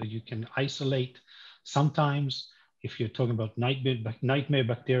 you can isolate sometimes, if you're talking about nightmare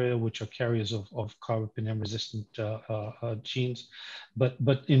bacteria, which are carriers of carbapenem-resistant genes,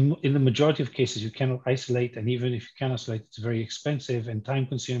 but in the majority of cases, you cannot isolate, and even if you can isolate, it's very expensive and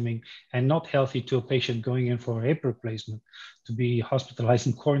time-consuming and not healthy to a patient going in for a hip replacement to be hospitalized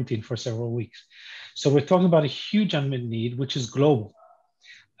and quarantined for several weeks. So we're talking about a huge unmet need, which is global.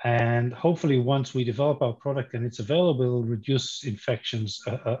 And hopefully, once we develop our product and it's available, it'll reduce infections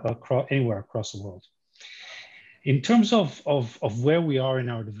anywhere across the world. In terms of where we are in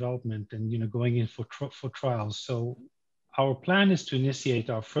our development and going in for trials, so our plan is to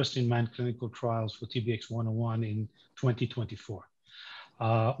initiate our first-in-man clinical trials for TBX101 in 2024.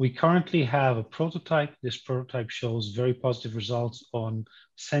 We currently have a prototype. This prototype shows very positive results on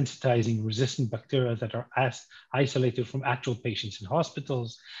sensitizing resistant bacteria that are isolated from actual patients in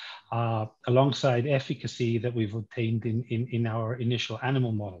hospitals, alongside efficacy that we've obtained in our initial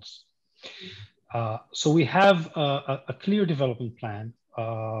animal models. So we have a clear development plan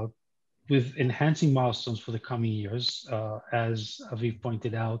with enhancing milestones for the coming years, as Aviv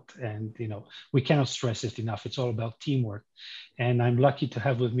pointed out, and we cannot stress it enough. It's all about teamwork, and I'm lucky to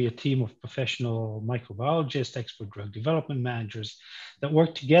have with me a team of professional microbiologists, expert drug development managers that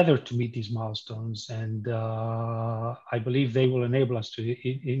work together to meet these milestones, and I believe they will enable us to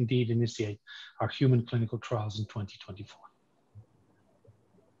indeed initiate our human clinical trials in 2024.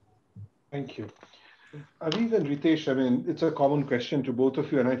 Thank you. Aviv and Riteish, it's a common question to both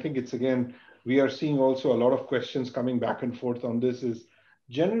of you, and I think it's, again, we are seeing also a lot of questions coming back and forth on this, is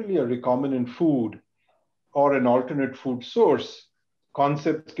generally a recombinant food or an alternate food source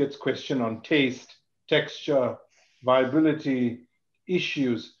concept gets questioned on taste, texture, viability,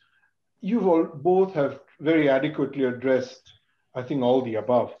 issues. You've both have very adequately addressed, I think, all the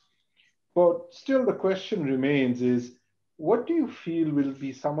above. But still the question remains is, what do you feel will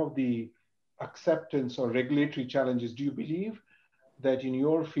be some of the acceptance or regulatory challenges? Do you believe that in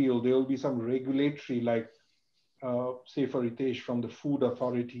your field, there will be some regulatory, like say for Riteish from the food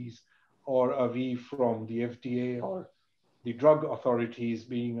authorities, or Aviv from the FDA or the drug authorities,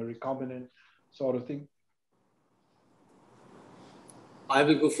 being a recombinant sort of thing? I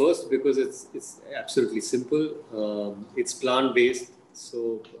will go first because it's absolutely simple. It's plant-based,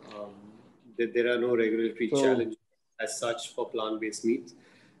 so there are no regulatory challenges as such for plant-based meat.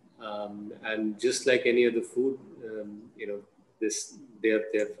 And just like any other food,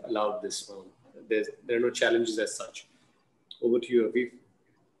 they've allowed this one. There are no challenges as such. Over to you, Aviv.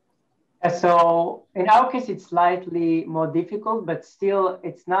 So in our case, it's slightly more difficult, but still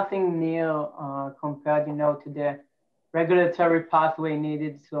it's nothing near compared, to the regulatory pathway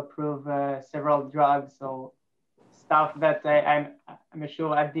needed to approve several drugs. So stuff that I'm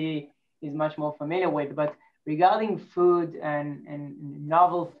sure Adi is much more familiar with. But regarding food and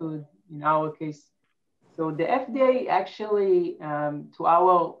novel food, in our case, so the FDA actually, to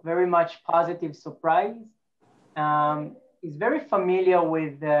our very much positive surprise, is very familiar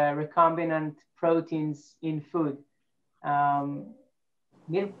with recombinant proteins in food.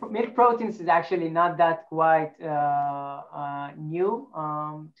 Milk proteins is actually not that quite new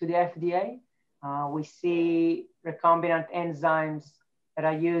to the FDA. We see recombinant enzymes that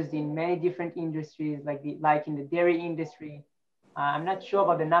are used in many different industries, like in the dairy industry. I'm not sure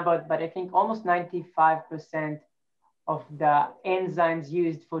about the number, but I think almost 95% of the enzymes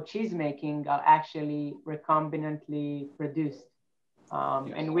used for cheese making are actually recombinantly produced.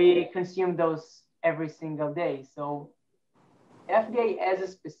 And we consume those every single day. So FDA has a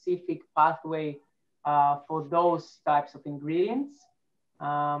specific pathway for those types of ingredients.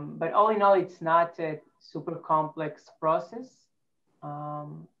 But all in all, it's not a super complex process.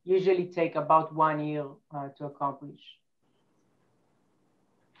 Usually take about 1 year to accomplish.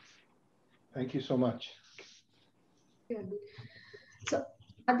 Thank you so much. So,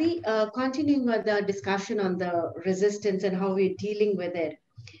 Adi, continuing with the discussion on the resistance and how we're dealing with it,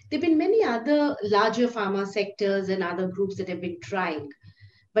 there have been many other larger pharma sectors and other groups that have been trying,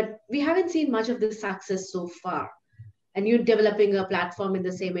 but we haven't seen much of the success so far. And you're developing a platform in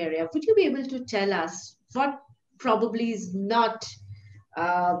the same area. Would you be able to tell us what probably is not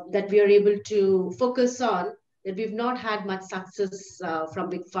that we are able to focus on, that we've not had much success from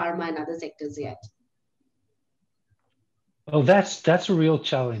big pharma and other sectors yet? Oh, that's a real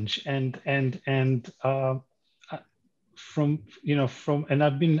challenge, and I've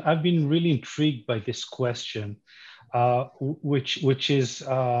been really intrigued by this question, which is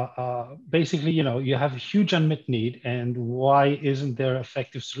basically, you have a huge unmet need, and why isn't there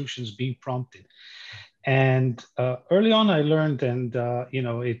effective solutions being prompted? And early on, I learned, and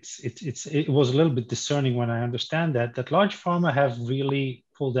it was a little bit discerning when I understand that large pharma have really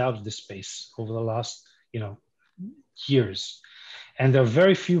pulled out of this space over the last years, and there are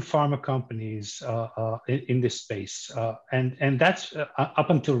very few pharma companies in this space, and that's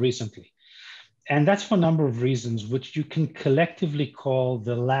up until recently. And that's for a number of reasons, which you can collectively call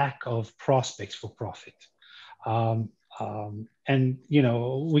the lack of prospects for profit. And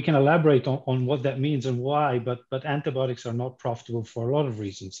we can elaborate on what that means and why, but antibiotics are not profitable for a lot of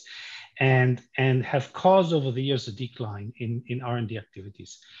reasons, and have caused over the years a decline in R&D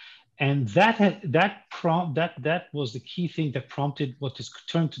activities. And that was the key thing that prompted what is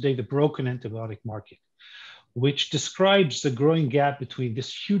termed today the broken antibiotic market, which describes the growing gap between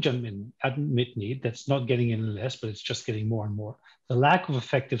this huge unmet need that's not getting any less, but it's just getting more and more, the lack of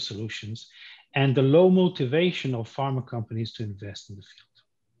effective solutions, and the low motivation of pharma companies to invest in the field.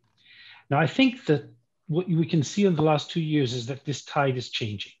 Now, I think that what we can see in the last 2 years is that this tide is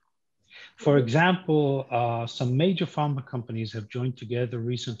changing. For example, some major pharma companies have joined together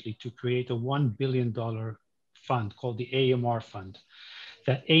recently to create a $1 billion fund called the AMR Fund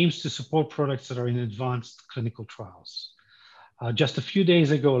that aims to support products that are in advanced clinical trials. Just a few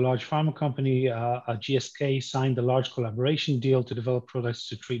days ago, a large pharma company, GSK, signed a large collaboration deal to develop products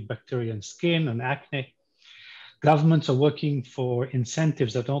to treat bacteria in skin and acne. Governments are working for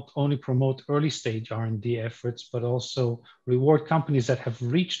incentives that don't only promote early stage R&D efforts, but also reward companies that have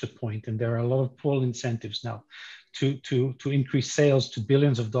reached the point, and there are a lot of pull incentives now to increase sales to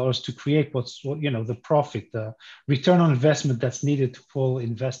billions of dollars to create the profit, the return on investment that's needed to pull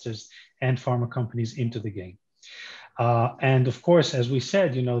investors and pharma companies into the game. And of course, as we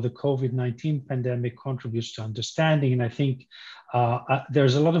said, the COVID-19 pandemic contributes to understanding. And I think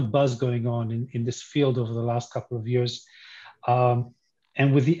there's a lot of buzz going on in this field over the last couple of years.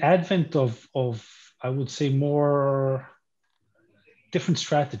 And with the advent of, I would say, more different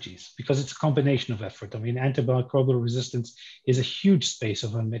strategies, because it's a combination of effort. I mean, antimicrobial resistance is a huge space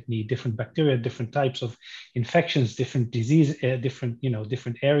of unmet need, different bacteria, different types of infections, different disease,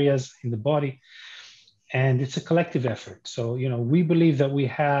 different areas in the body. And it's a collective effort. So, we believe that we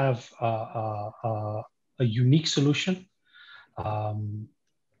have a unique solution.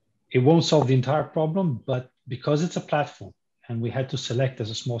 It won't solve the entire problem, but because it's a platform, and we had to select as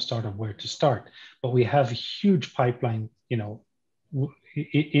a small startup where to start, but we have a huge pipeline,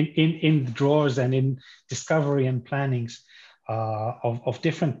 in the drawers and in discovery and plannings of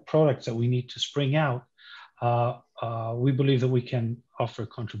different products that we need to spring out. We believe that we can offer a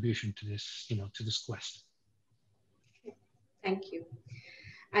contribution to this, to this quest. Thank you.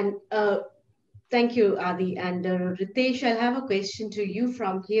 And thank you, Adi. And Riteish, I'll have a question to you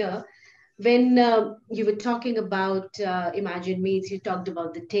from here. When you were talking about Imagine Meats, you talked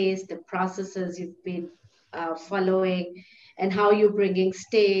about the taste, the processes you've been following. and how you're bringing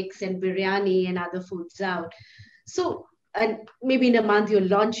steaks and biryani and other foods out. So, and maybe in a month you're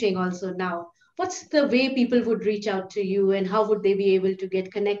launching also now. What's the way people would reach out to you, and how would they be able to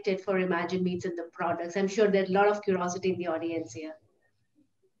get connected for Imagine Meats and the products? I'm sure there's a lot of curiosity in the audience here.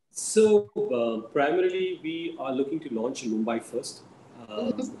 So primarily we are looking to launch in Mumbai first,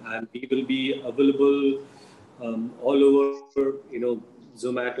 and we will be available all over,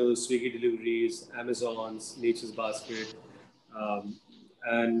 Zomato, Swiggy deliveries, Amazon's, Nature's Basket, um,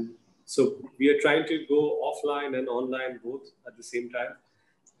 and so we are trying to go offline and online both at the same time,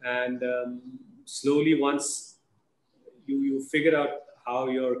 and slowly once you figure out how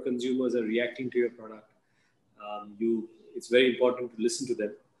your consumers are reacting to your product, it's very important to listen to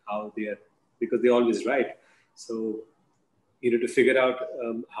them, how they are, because they're always right. So you know, to figure out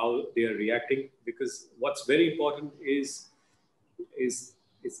how they are reacting, because what's very important is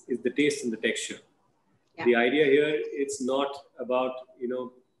the taste and the texture. Yeah. The idea here, it's not about,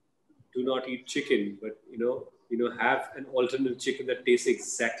 do not eat chicken, but have an alternate chicken that tastes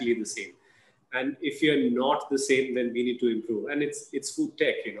exactly the same. And if you're not the same, then we need to improve. And it's food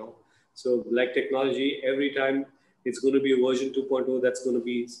tech, So like technology, every time it's going to be a version 2.0 that's going to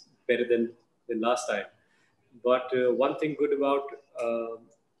be better than last time. But one thing good about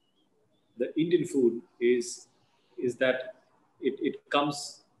the Indian food is that it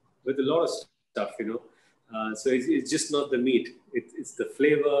comes with a lot of stuff, So it's just not the meat. It's the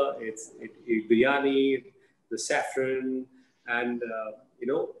flavor, it's biryani, the saffron, and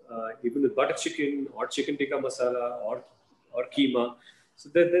even the butter chicken or chicken tikka masala or keema. So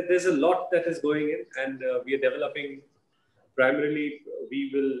there's a lot that is going in, and we are developing. Primarily, we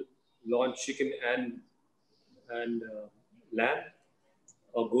will launch chicken and lamb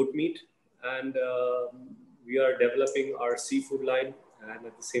or goat meat, and we are developing our seafood line, and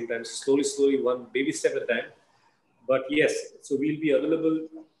at the same time, slowly, one baby step at a time. But yes, so we'll be available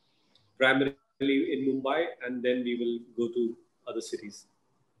primarily in Mumbai, and then we will go to other cities.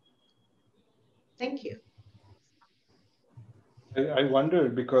 Thank you. I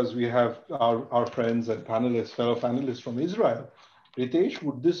wondered, because we have our friends and fellow panelists from Israel. Riteish,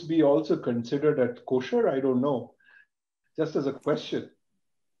 would this be also considered as kosher? I don't know. Just as a question.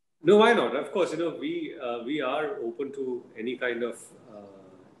 No, why not? Of course, we are open to any kind of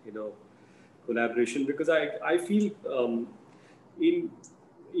collaboration, because I feel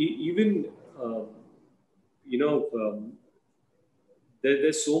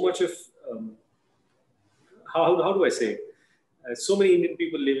there's so much of how do I say? So many Indian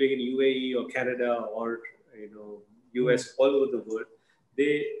people living in UAE or Canada or US, all over the world.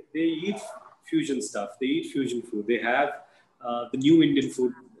 They eat fusion stuff. They eat fusion food. They have the new Indian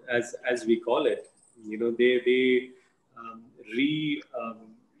food, as we call it. They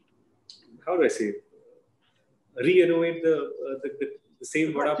how do I say? Re-innovate the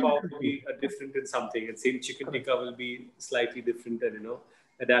same vada pav will be different in something, and same chicken tikka will be slightly different and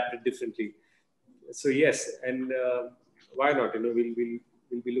adapted differently. So yes, and why not? We'll be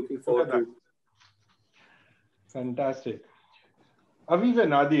looking forward to. Fantastic. Aviv and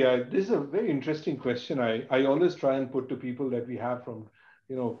Nadia, this is a very interesting question. I always try and put to people that we have from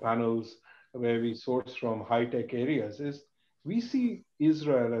panels where we source from high-tech areas, is we see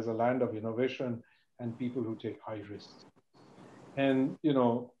Israel as a land of innovation and people who take high risks. And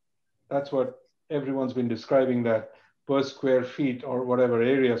that's what everyone's been describing, that per square feet or whatever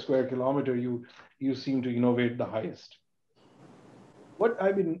area, square kilometer, you seem to innovate the highest. What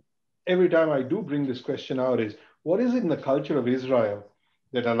I've been, every time I do bring this question out, is what is it in the culture of Israel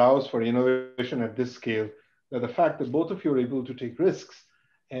that allows for innovation at this scale, that the fact that both of you are able to take risks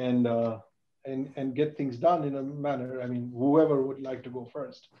and get things done in a manner? I mean, whoever would like to go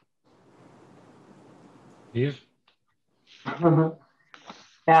first. Eve?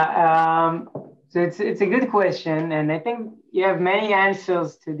 Yeah, so it's a good question, and I think you have many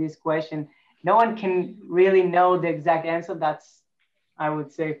answers to this question. No one can really know the exact answer. That's, I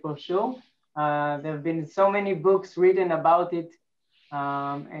would say, for sure. There have been so many books written about it,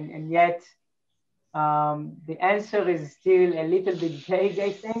 and yet the answer is still a little bit vague,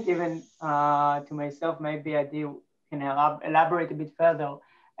 I think, even to myself. Maybe I can elaborate a bit further.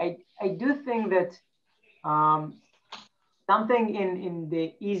 I do think that something in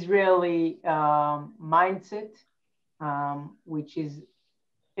the Israeli mindset, which is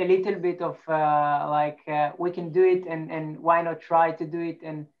a little bit of we can do it, and why not try to do it,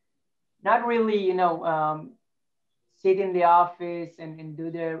 and not really, sit in the office and do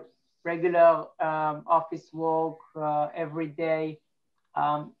the regular office work every day.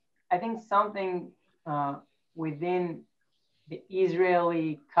 I think something within the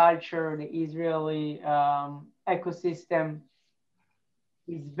Israeli culture, the Israeli ecosystem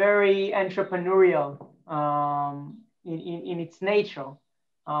is very entrepreneurial in its nature.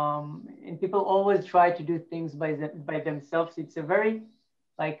 And people always try to do things by themselves. It's a very,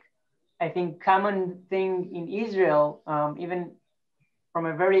 like, I think, common thing in Israel, even from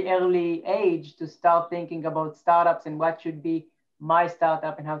a very early age, to start thinking about startups and what should be my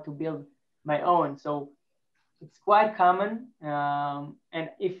startup and how to build my own. So it's quite common. And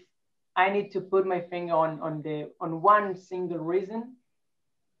if I need to put my finger on one single reason,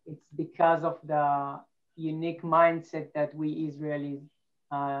 it's because of the unique mindset that we Israelis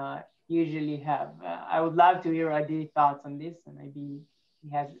usually have. I would love to hear Adi's thoughts on this, and maybe he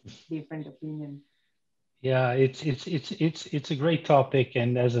has different opinion. Yeah, it's a great topic,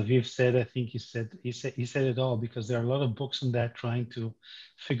 and as Aviv said, I think he said it all, because there are a lot of books on that, trying to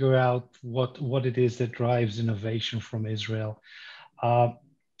figure out what it is that drives innovation from Israel,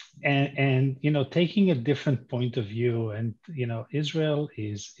 and taking a different point of view, and Israel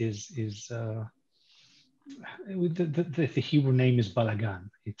is the Hebrew name is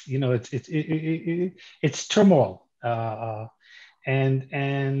balagan. It's turmoil,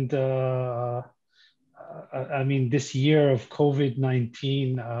 and I mean, this year of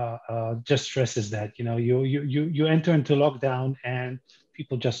COVID-19 just stresses that. You enter into lockdown and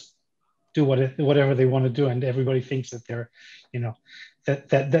people just do whatever they want to do, and everybody thinks that they're,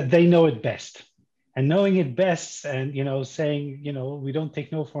 that they know it best. And knowing it best, and saying, we don't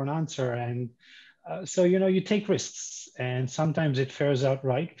take no for an answer, and so you take risks, and sometimes it fares out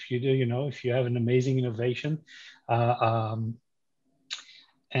right if you do. If you have an amazing innovation.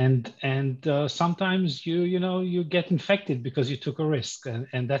 And sometimes you get infected because you took a risk,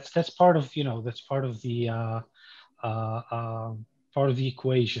 and that's part of part of the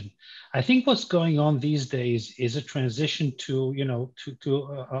equation. I think what's going on these days is a transition to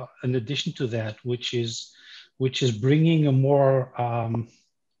an addition to that, which is bringing a more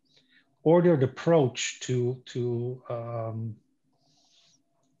ordered approach to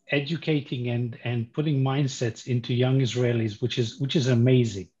educating and putting mindsets into young Israelis, which is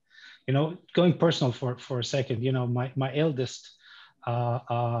amazing. Going personal for a second, my eldest, a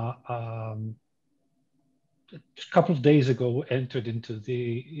couple of days ago entered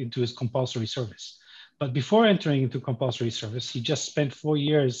into his compulsory service. But before entering into compulsory service, he just spent 4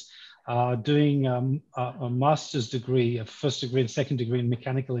 years doing a master's degree, a first degree and second degree in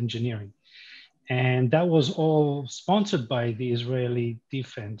mechanical engineering. And that was all sponsored by the Israeli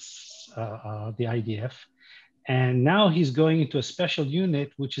Defense, the IDF. And now he's going into a special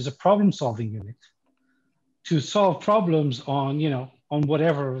unit, which is a problem-solving unit, to solve problems on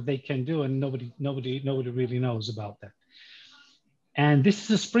whatever they can do, and nobody really knows about that. And this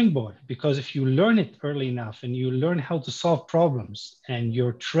is a springboard, because if you learn it early enough and you learn how to solve problems, and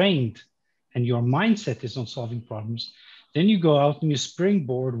you're trained, and your mindset is on solving problems, then you go out and you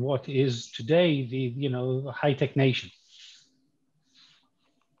springboard what is today the high-tech nation.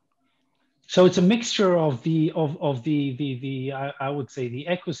 So it's a mixture of the I would say the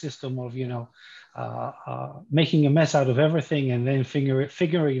ecosystem of making a mess out of everything, and then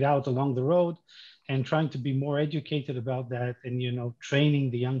figuring it out along the road, and trying to be more educated about that, and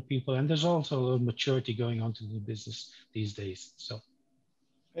training the young people. And there's also a little maturity going on to the business these days. So,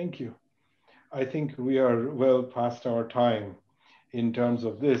 thank you. I think we are well past our time in terms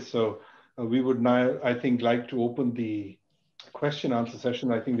of this. So we would now, I think, like to open the question answer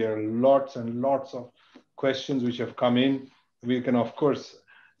session. I think there are lots and lots of questions which have come in. We can, of course,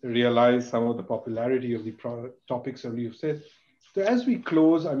 realize some of the popularity of the topics that you've said. So as we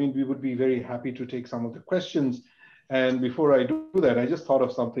close, I mean, we would be very happy to take some of the questions. And before I do that, I just thought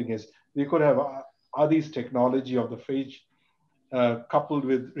of something is we could have Adi's technology of the fridge coupled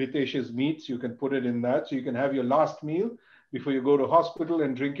with Riteish's meats. You can put it in that, so you can have your last meal before you go to hospital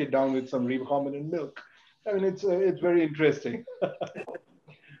and drink it down with some recombinant milk. I mean, it's very interesting.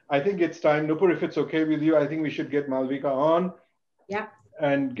 I think it's time, Nupur, if it's okay with you, I think we should get Malvika on. Yeah.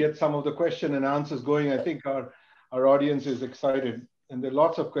 And get some of the question and answers going. I think our audience is excited, and there are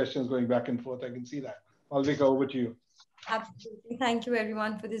lots of questions going back and forth. I can see that. Malvika, over to you. Absolutely. Thank you,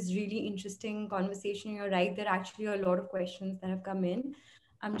 everyone, for this really interesting conversation. You're right. There are actually a lot of questions that have come in.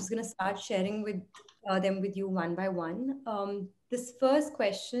 I'm just going to start sharing them with you one by one. This first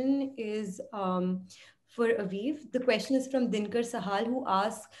question is for Aviv. The question is from Dinkar Sahal, who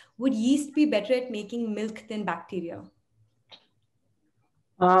asks, would yeast be better at making milk than bacteria?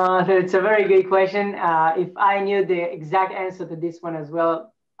 It's a very good question. If I knew the exact answer to this one as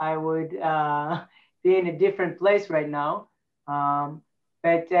well, I would be in a different place right now.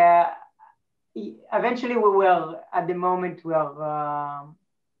 But eventually we will. At the moment, we are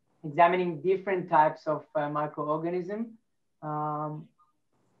examining different types of microorganisms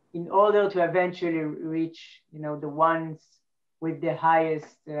in order to eventually reach, the ones with the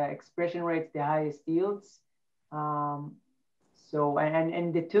highest expression rates, the highest yields. And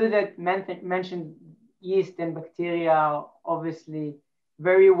the two that mentioned, yeast and bacteria, are obviously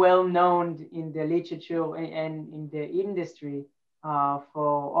very well known in the literature and in the industry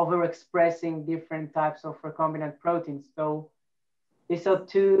for overexpressing different types of recombinant proteins. So these are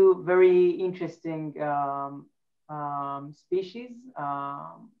two very interesting species.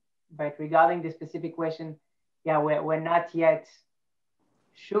 But regarding the specific question, yeah, we're not yet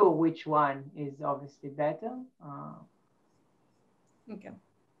sure which one is obviously better. Okay.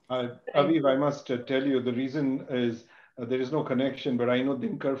 Aviv, I must tell you, the reason is there is no connection, but I know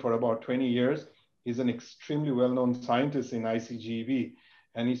Dinkar for about 20 years. He's an extremely well-known scientist in ICGEB,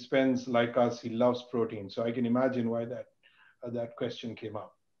 and he spends, like us, he loves protein. So I can imagine why that question came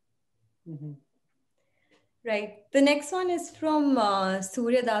up. Mm-hmm. Right. The next one is from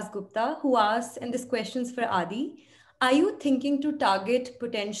Surya Das Gupta, who asks, and this question's for Adi, are you thinking to target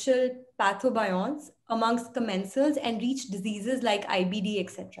potential pathobionts amongst commensals and reach diseases like IBD,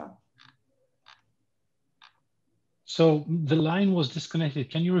 etc.? So the line was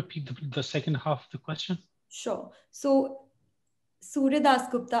disconnected. Can you repeat the second half of the question? Sure. So Surya Das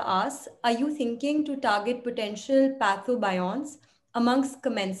Gupta asks, are you thinking to target potential pathobionts amongst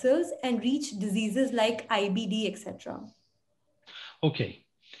commensals and reach diseases like IBD, etc.? Okay.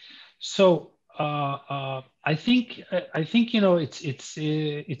 So I think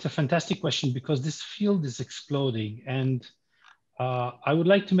it's a fantastic question because this field is exploding, and I would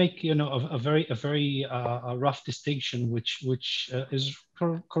like to make a very rough distinction, which is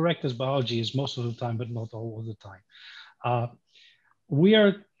correct as biology is most of the time, but not all of the time. We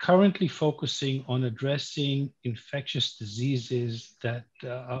are currently focusing on addressing infectious diseases that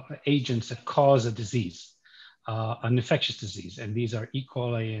agents that cause a disease. An infectious disease, and these are E.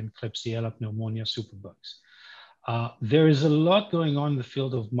 coli and Klebsiella pneumonia superbugs. There is a lot going on in the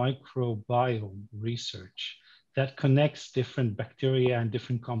field of microbiome research that connects different bacteria and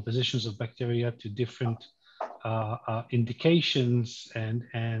different compositions of bacteria to different indications and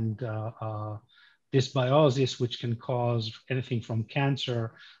dysbiosis, which can cause anything from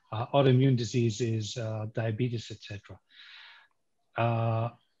cancer, autoimmune diseases, diabetes, etc.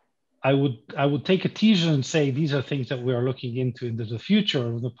 I would take a teaser and say these are things that we are looking into the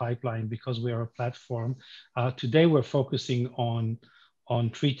future of the pipeline because we are a platform. Today we're focusing on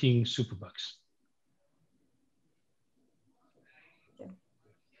treating superbugs. Okay.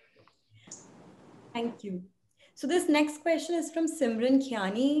 Thank you. So this next question is from Simran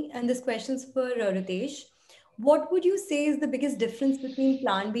Khiani, and this question's for Riteish. What would you say is the biggest difference between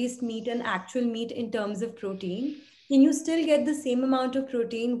plant-based meat and actual meat in terms of protein? Can you still get the same amount of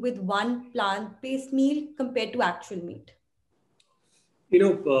protein with one plant-based meal compared to actual meat?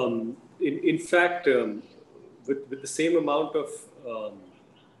 In fact, with the same amount of,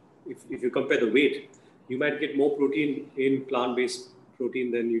 if you compare the weight, you might get more protein in plant-based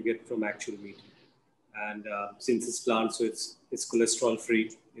protein than you get from actual meat. And since it's plant, so it's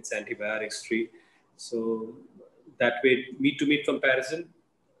cholesterol-free, it's antibiotics-free. So that way, meat-to-meat comparison,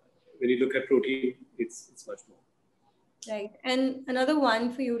 when you look at protein, it's much more. Right. And another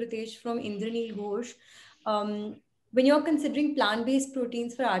one for you, Riteish, from Indranil Ghosh. When you're considering plant-based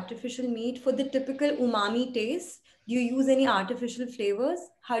proteins for artificial meat, for the typical umami taste, do you use any artificial flavors?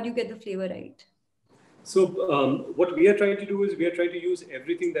 How do you get the flavor right? So what we are trying to do is we are trying to use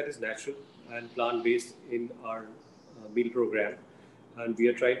everything that is natural and plant-based in our meal program. And we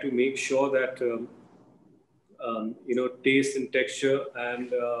are trying to make sure that, taste and texture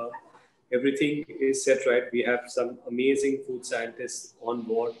and everything is set right. We have some amazing food scientists on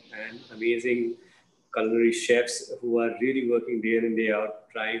board and amazing culinary chefs who are really working day in and day out,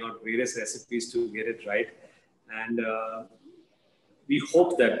 trying out various recipes to get it right. And we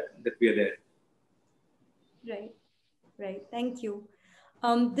hope that we are there. Right. Thank you.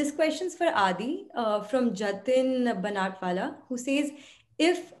 This question's for Adi from Jatin Banatwala, who says,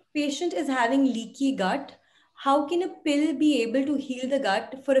 if patient is having leaky gut, how can a pill be able to heal the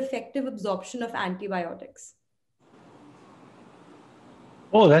gut for effective absorption of antibiotics?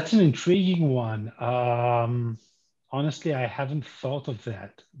 Oh, that's an intriguing one. Honestly, I haven't thought of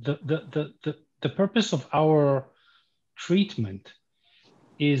that. The purpose of our treatment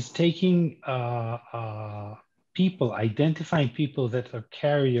is taking identifying people that are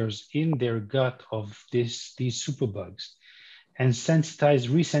carriers in their gut of these superbugs, and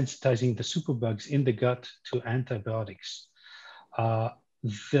resensitizing the superbugs in the gut to antibiotics.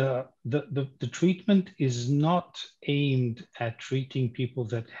 the treatment is not aimed at treating people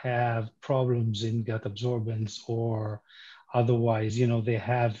that have problems in gut absorbance or otherwise, they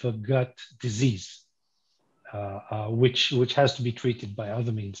have a gut disease, which has to be treated by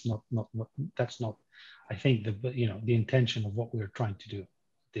other means. That's not, I think, the intention of what we're trying to do at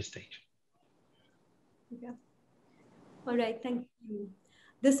this stage. Yeah. All right, thank you.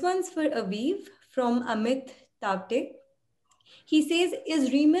 This one's for Aviv from Amit Tavte. He says, is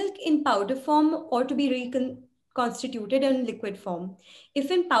Remilk in powder form or to be reconstituted in liquid form?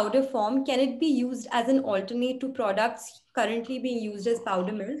 If in powder form, can it be used as an alternate to products currently being used as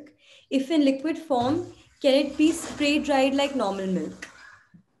powder milk? If in liquid form, can it be spray dried like normal milk?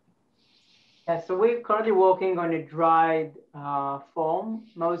 Yeah, so we're currently working on a dried form,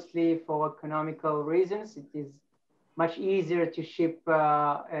 mostly for economical reasons. It is much easier to ship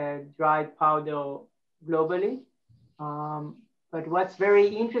a dried powder globally. But what's very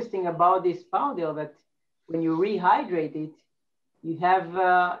interesting about this powder that when you rehydrate it, you have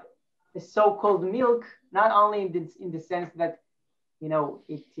a so-called milk, not only in the sense that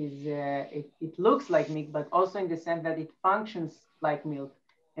it looks like milk, but also in the sense that it functions like milk,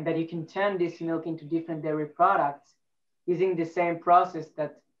 and that you can turn this milk into different dairy products using the same process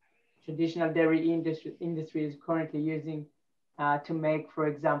that traditional dairy industry is currently using to make, for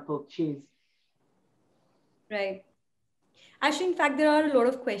example, cheese. Right. Actually, in fact, there are a lot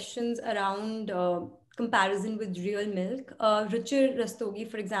of questions around comparison with real milk. Richard Rastogi,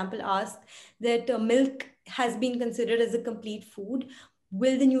 for example, asked that milk has been considered as a complete food.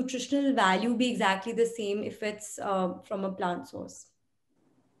 Will the nutritional value be exactly the same if it's from a plant source?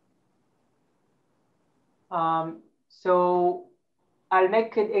 So I'll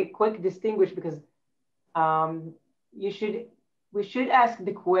make it a quick distinguish because we should ask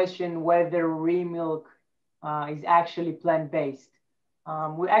the question whether Remilk is actually plant-based.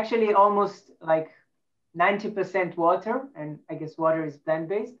 We're actually almost like 90% water, and I guess water is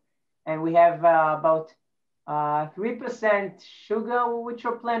plant-based. And we have about 3% sugar, which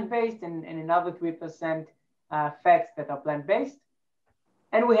are plant-based, and another 3% fats that are plant-based.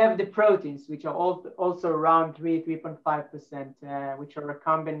 And we have the proteins, which are also around 3.5%, which are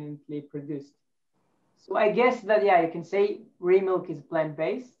recombinantly produced. So I guess that, yeah, you can say Remilk is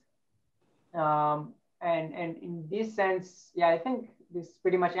plant-based. And in this sense, yeah, I think this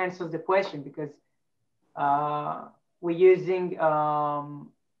pretty much answers the question because we're using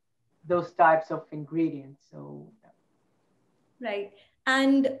those types of ingredients. So, yeah. Right.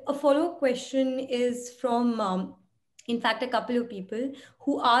 And a follow-up question is from, in fact, a couple of people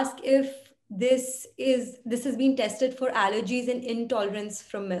who ask if this has been tested for allergies and intolerance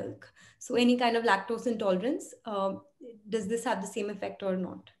from milk. So any kind of lactose intolerance, does this have the same effect or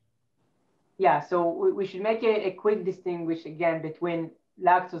not? Yeah, so we should make a quick distinguish again between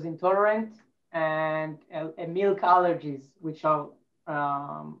lactose intolerant and milk allergies, which are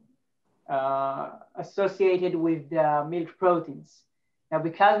associated with the milk proteins. Now,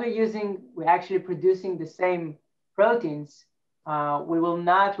 because we're actually producing the same proteins, we will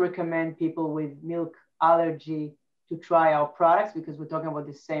not recommend people with milk allergy to try our products because we're talking about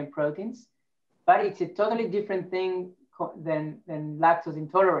the same proteins. But it's a totally different thing than lactose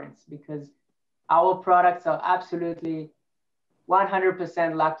intolerance because our products are absolutely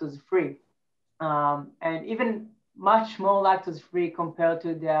 100% lactose free, and even much more lactose free compared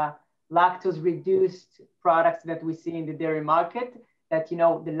to the lactose reduced products that we see in the dairy market. That the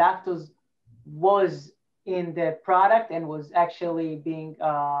lactose was in the product and was actually being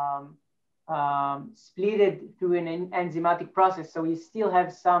splitted through an enzymatic process. So we still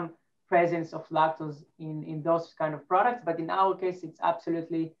have some presence of lactose in those kind of products, but in our case, it's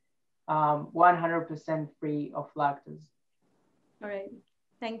absolutely 100% free of lactose. All right,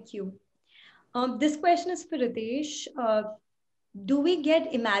 thank you. This question is for Riteish. Do we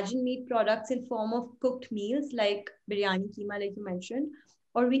get Imagine Meat products in form of cooked meals like biryani keema, like you mentioned,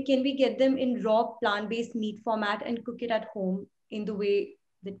 or can we get them in raw plant-based meat format and cook it at home in the way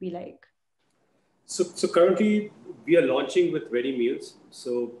that we like? So currently we are launching with ready meals.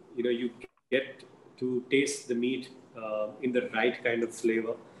 So you get to taste the meat in the right kind of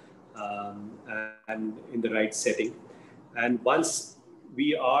flavor and in the right setting. And once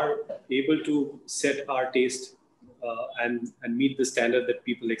we are able to set our taste and meet the standard that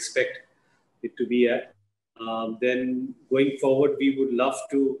people expect it to be at, then going forward, we would love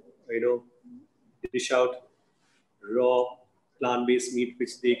to, dish out raw plant-based meat,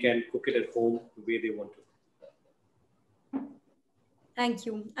 which they can cook it at home the way they want to. Thank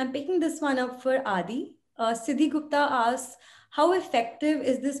you. I'm picking this one up for Adi. Siddhi Gupta asks, how effective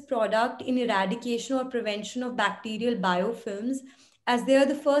is this product in eradication or prevention of bacterial biofilms as they are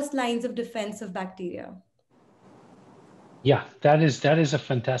the first lines of defense of bacteria? Yeah, that is a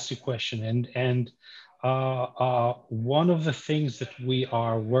fantastic question, and one of the things that we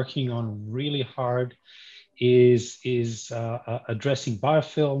are working on really hard is addressing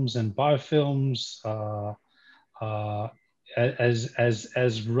biofilms, and biofilms, uh,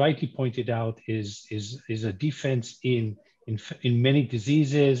 as rightly pointed out, is a defense in many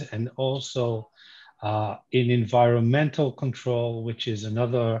diseases, and also in environmental control, which is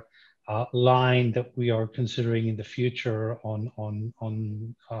another line that we are considering in the future on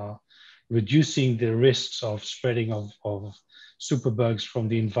reducing the risks of spreading of superbugs from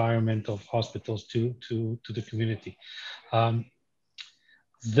the environment of hospitals to the community.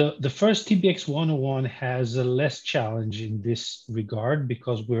 The first TBX 101 has a less challenge in this regard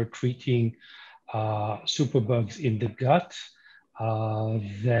because we're treating superbugs in the gut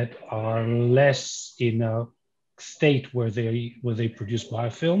that are less in a state where they produce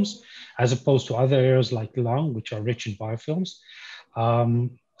biofilms, as opposed to other areas like lung, which are rich in biofilms.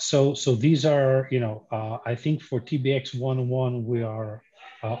 So these are, I think for TBX 101 we are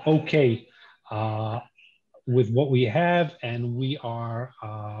okay with what we have, and we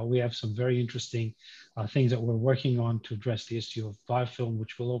have some very interesting things that we're working on to address the issue of biofilm,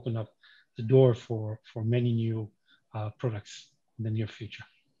 which will open up the door for many new products in the near future.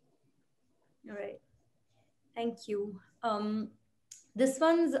 All right, thank you. This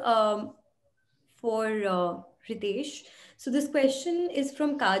one's for Riteish. So this question is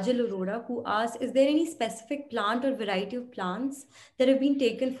from Kajal Aurora, who asks, is there any specific plant or variety of plants that have been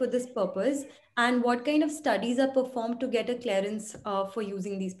taken for this purpose? And what kind of studies are performed to get a clearance for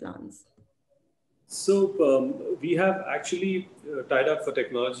using these plants? So we have actually tied up for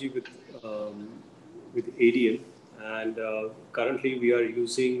technology with ADM, and currently we are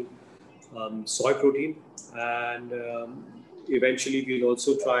using soy protein, and eventually we'll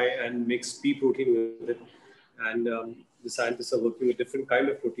also try and mix pea protein with it. And the scientists are working with different kind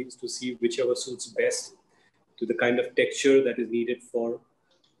of proteins to see whichever suits best to the kind of texture that is needed for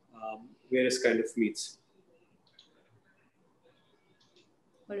various kind of meats.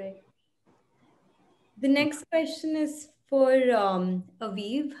 All right. The next question is for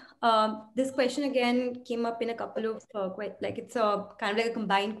Aviv. This question again came up in a couple of, it's a kind of like a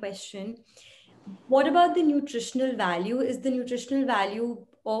combined question. What about the nutritional value? Is the nutritional value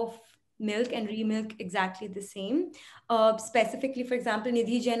of milk and Remilk exactly the same? Specifically, for example,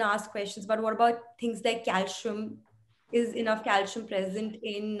 Nidhi Jain asked questions about what about things like calcium? Is enough calcium present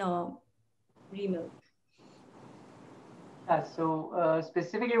in Remilk? So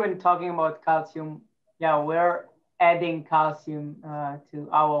specifically when talking about calcium, yeah, we're adding calcium to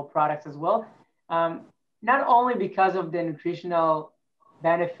our products as well. Not only because of the nutritional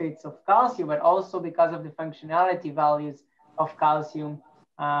benefits of calcium, but also because of the functionality values of calcium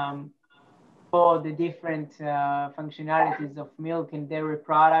for the different functionalities of milk and dairy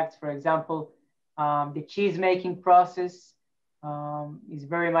products. For example, the cheese making process is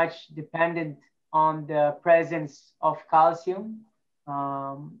very much dependent on the presence of calcium.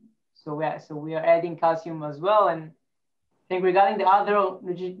 So we are adding calcium as well. And I think regarding the other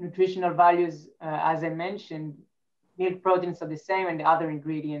nutritional values, as I mentioned, milk proteins are the same and the other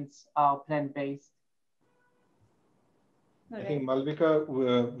ingredients are plant-based. I think, Malvika,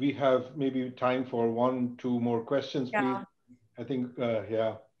 we have maybe time for 1-2 more questions, please. I think,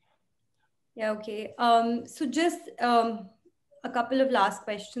 yeah. Yeah, okay. So just a couple of last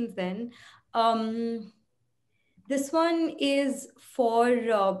questions then. This one is for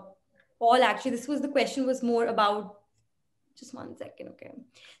Paul. Actually, the question was more about, just one second, okay.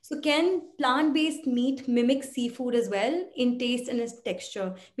 So can plant-based meat mimic seafood as well in taste and its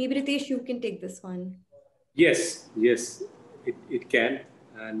texture? Maybe Riteish, you can take this one. Yes, it can,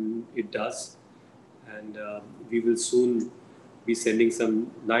 and it does. And we will soon be sending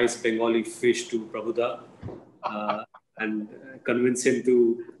some nice Bengali fish to Prabhuda and convince him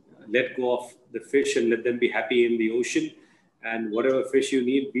to let go of the fish and let them be happy in the ocean. And whatever fish you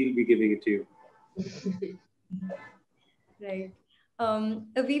need, we'll be giving it to you. Right.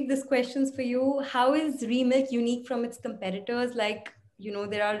 Aviv, this question's for you. How is Remilk unique from its competitors? Like,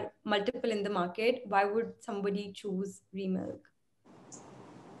 there are multiple in the market. Why would somebody choose Remilk?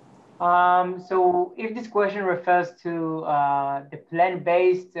 So if this question refers to the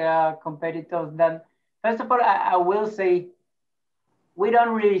plant-based competitors, then first of all, I will say we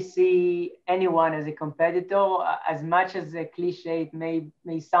don't really see anyone as a competitor, as much as a cliche it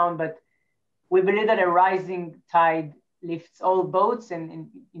may sound, but we believe that a rising tide lifts all boats, and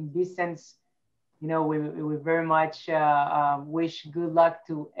in this sense, we very much wish good luck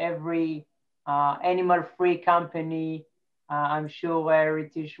to every animal-free company I'm sure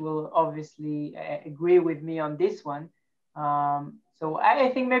Riteish will obviously agree with me on this one. So I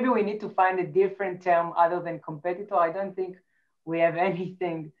think maybe we need to find a different term other than competitor. I don't think we have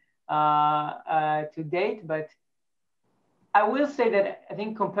anything to date, but I will say that I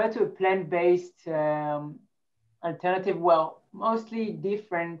think compared to a plant-based alternative, well, mostly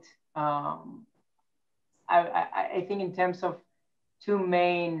different. I think in terms of two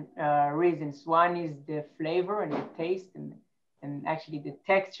main reasons. One is the flavor and the taste and actually the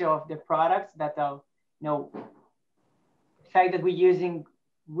texture of the products that are, the fact that we're using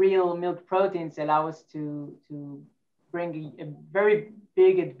real milk proteins allow us to bring a very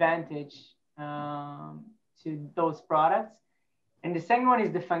big advantage to those products. And the second one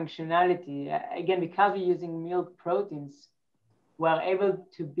is the functionality. Again, because we're using milk proteins, we're able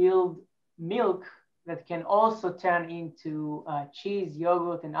to build milk that can also turn into cheese,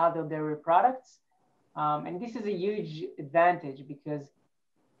 yogurt, and other dairy products. And this is a huge advantage because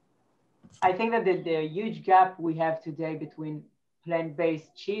I think that the huge gap we have today between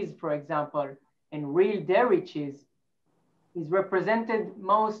plant-based cheese, for example, and real dairy cheese is represented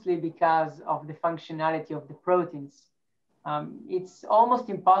mostly because of the functionality of the proteins. It's almost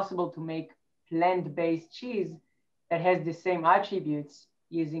impossible to make plant-based cheese that has the same attributes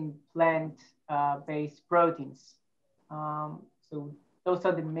using plant-based proteins. So those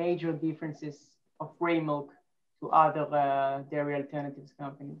are the major differences of Remilk to other dairy alternatives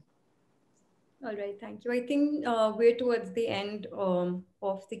companies. All right, thank you. I think we're towards the end of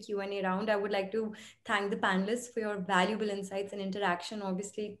the Q&A round. I would like to thank the panelists for your valuable insights and interaction.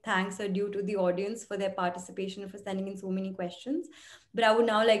 Obviously, thanks are due to the audience for their participation and for sending in so many questions. But I would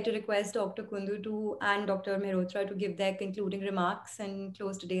now like to request Dr. Kundu and Dr. Mehrotra to give their concluding remarks and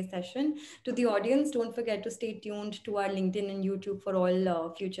close today's session. To the audience, don't forget to stay tuned to our LinkedIn and YouTube for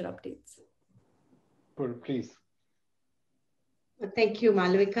all future updates. Please. Thank you,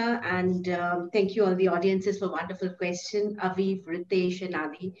 Malvika, and thank you all the audiences for wonderful question. Aviv, Riteish, and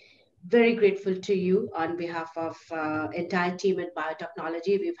Adi, very grateful to you on behalf of entire team at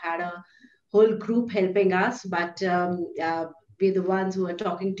Biotechnology. We've had a whole group helping us, but we're the ones who are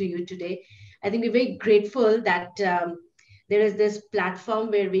talking to you today. I think we're very grateful that there is this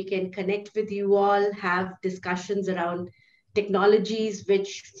platform where we can connect with you all, have discussions around technologies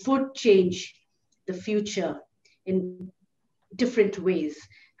which would change the future in different ways,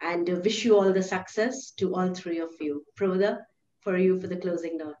 and wish you all the success to all three of you. Prodha, for you for the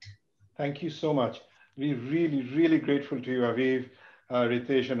closing note. Thank you so much. We're really, really grateful to you, Aviv,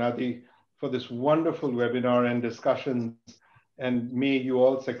 Riteish, and Adi, for this wonderful webinar and discussions. And may you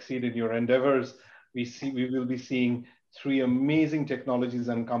all succeed in your endeavors. We will be seeing three amazing technologies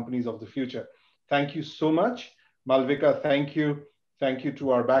and companies of the future. Thank you so much. Malvika, thank you. Thank you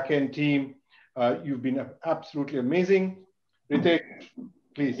to our backend team. You've been absolutely amazing. Riteish,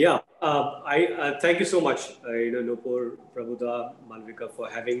 please. Yeah, I thank you so much, Nupur, Prabhuda, Malvika, for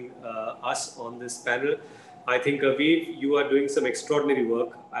having us on this panel. I think, Aviv, you are doing some extraordinary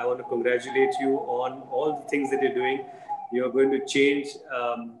work. I want to congratulate you on all the things that you're doing. You're going to change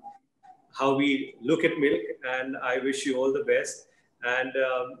how we look at milk, and I wish you all the best. And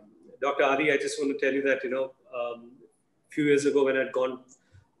Dr. Adi, I just want to tell you that, a few years ago when I'd gone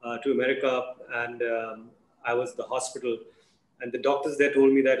to America and I was at the hospital, and the doctors there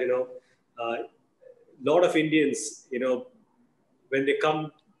told me that, a lot of Indians, when they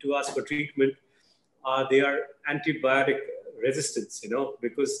come to us for treatment, they are antibiotic resistance,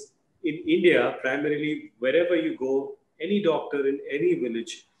 because in India, primarily, wherever you go, any doctor in any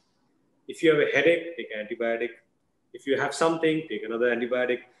village, if you have a headache, take antibiotic. If you have something, take another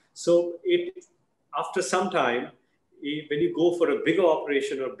antibiotic. So after some time, when you go for a bigger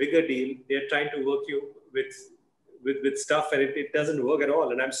operation or bigger deal, they're trying to work you with stuff, and it doesn't work at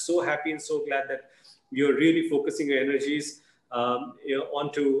all. And I'm so happy and so glad that you're really focusing your energies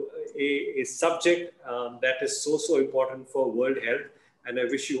onto a subject that is so important for world health. And I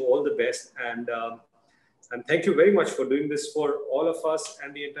wish you all the best. And thank you very much for doing this for all of us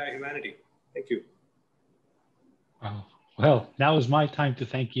and the entire humanity. Thank you. Well, now is my time to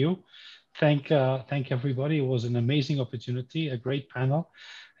thank you. Thank everybody. It was an amazing opportunity, a great panel.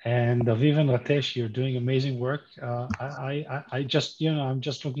 And Aviv and Riteish, you're doing amazing work. I'm just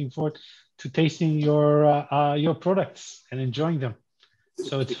looking forward to tasting your products and enjoying them.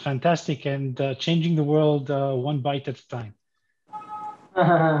 So it's fantastic and changing the world one bite at a time.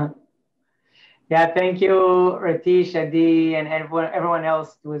 Yeah, thank you, Riteish, Adi, and everyone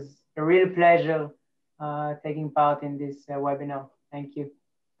else. It was a real pleasure taking part in this webinar. Thank you.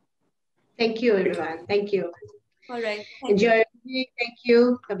 Thank you, everyone. Thank you. All right. Enjoy. Thank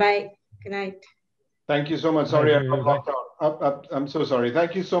you. Bye-bye. Good night. Thank you so much. Sorry, I got locked out. I'm so sorry.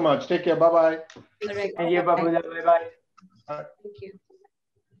 Thank you so much. Take care. Bye-bye. All right. Thank you, Babuda. Bye-bye. Thank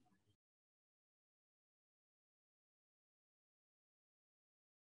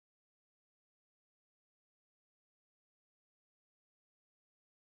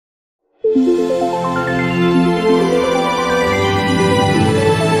you.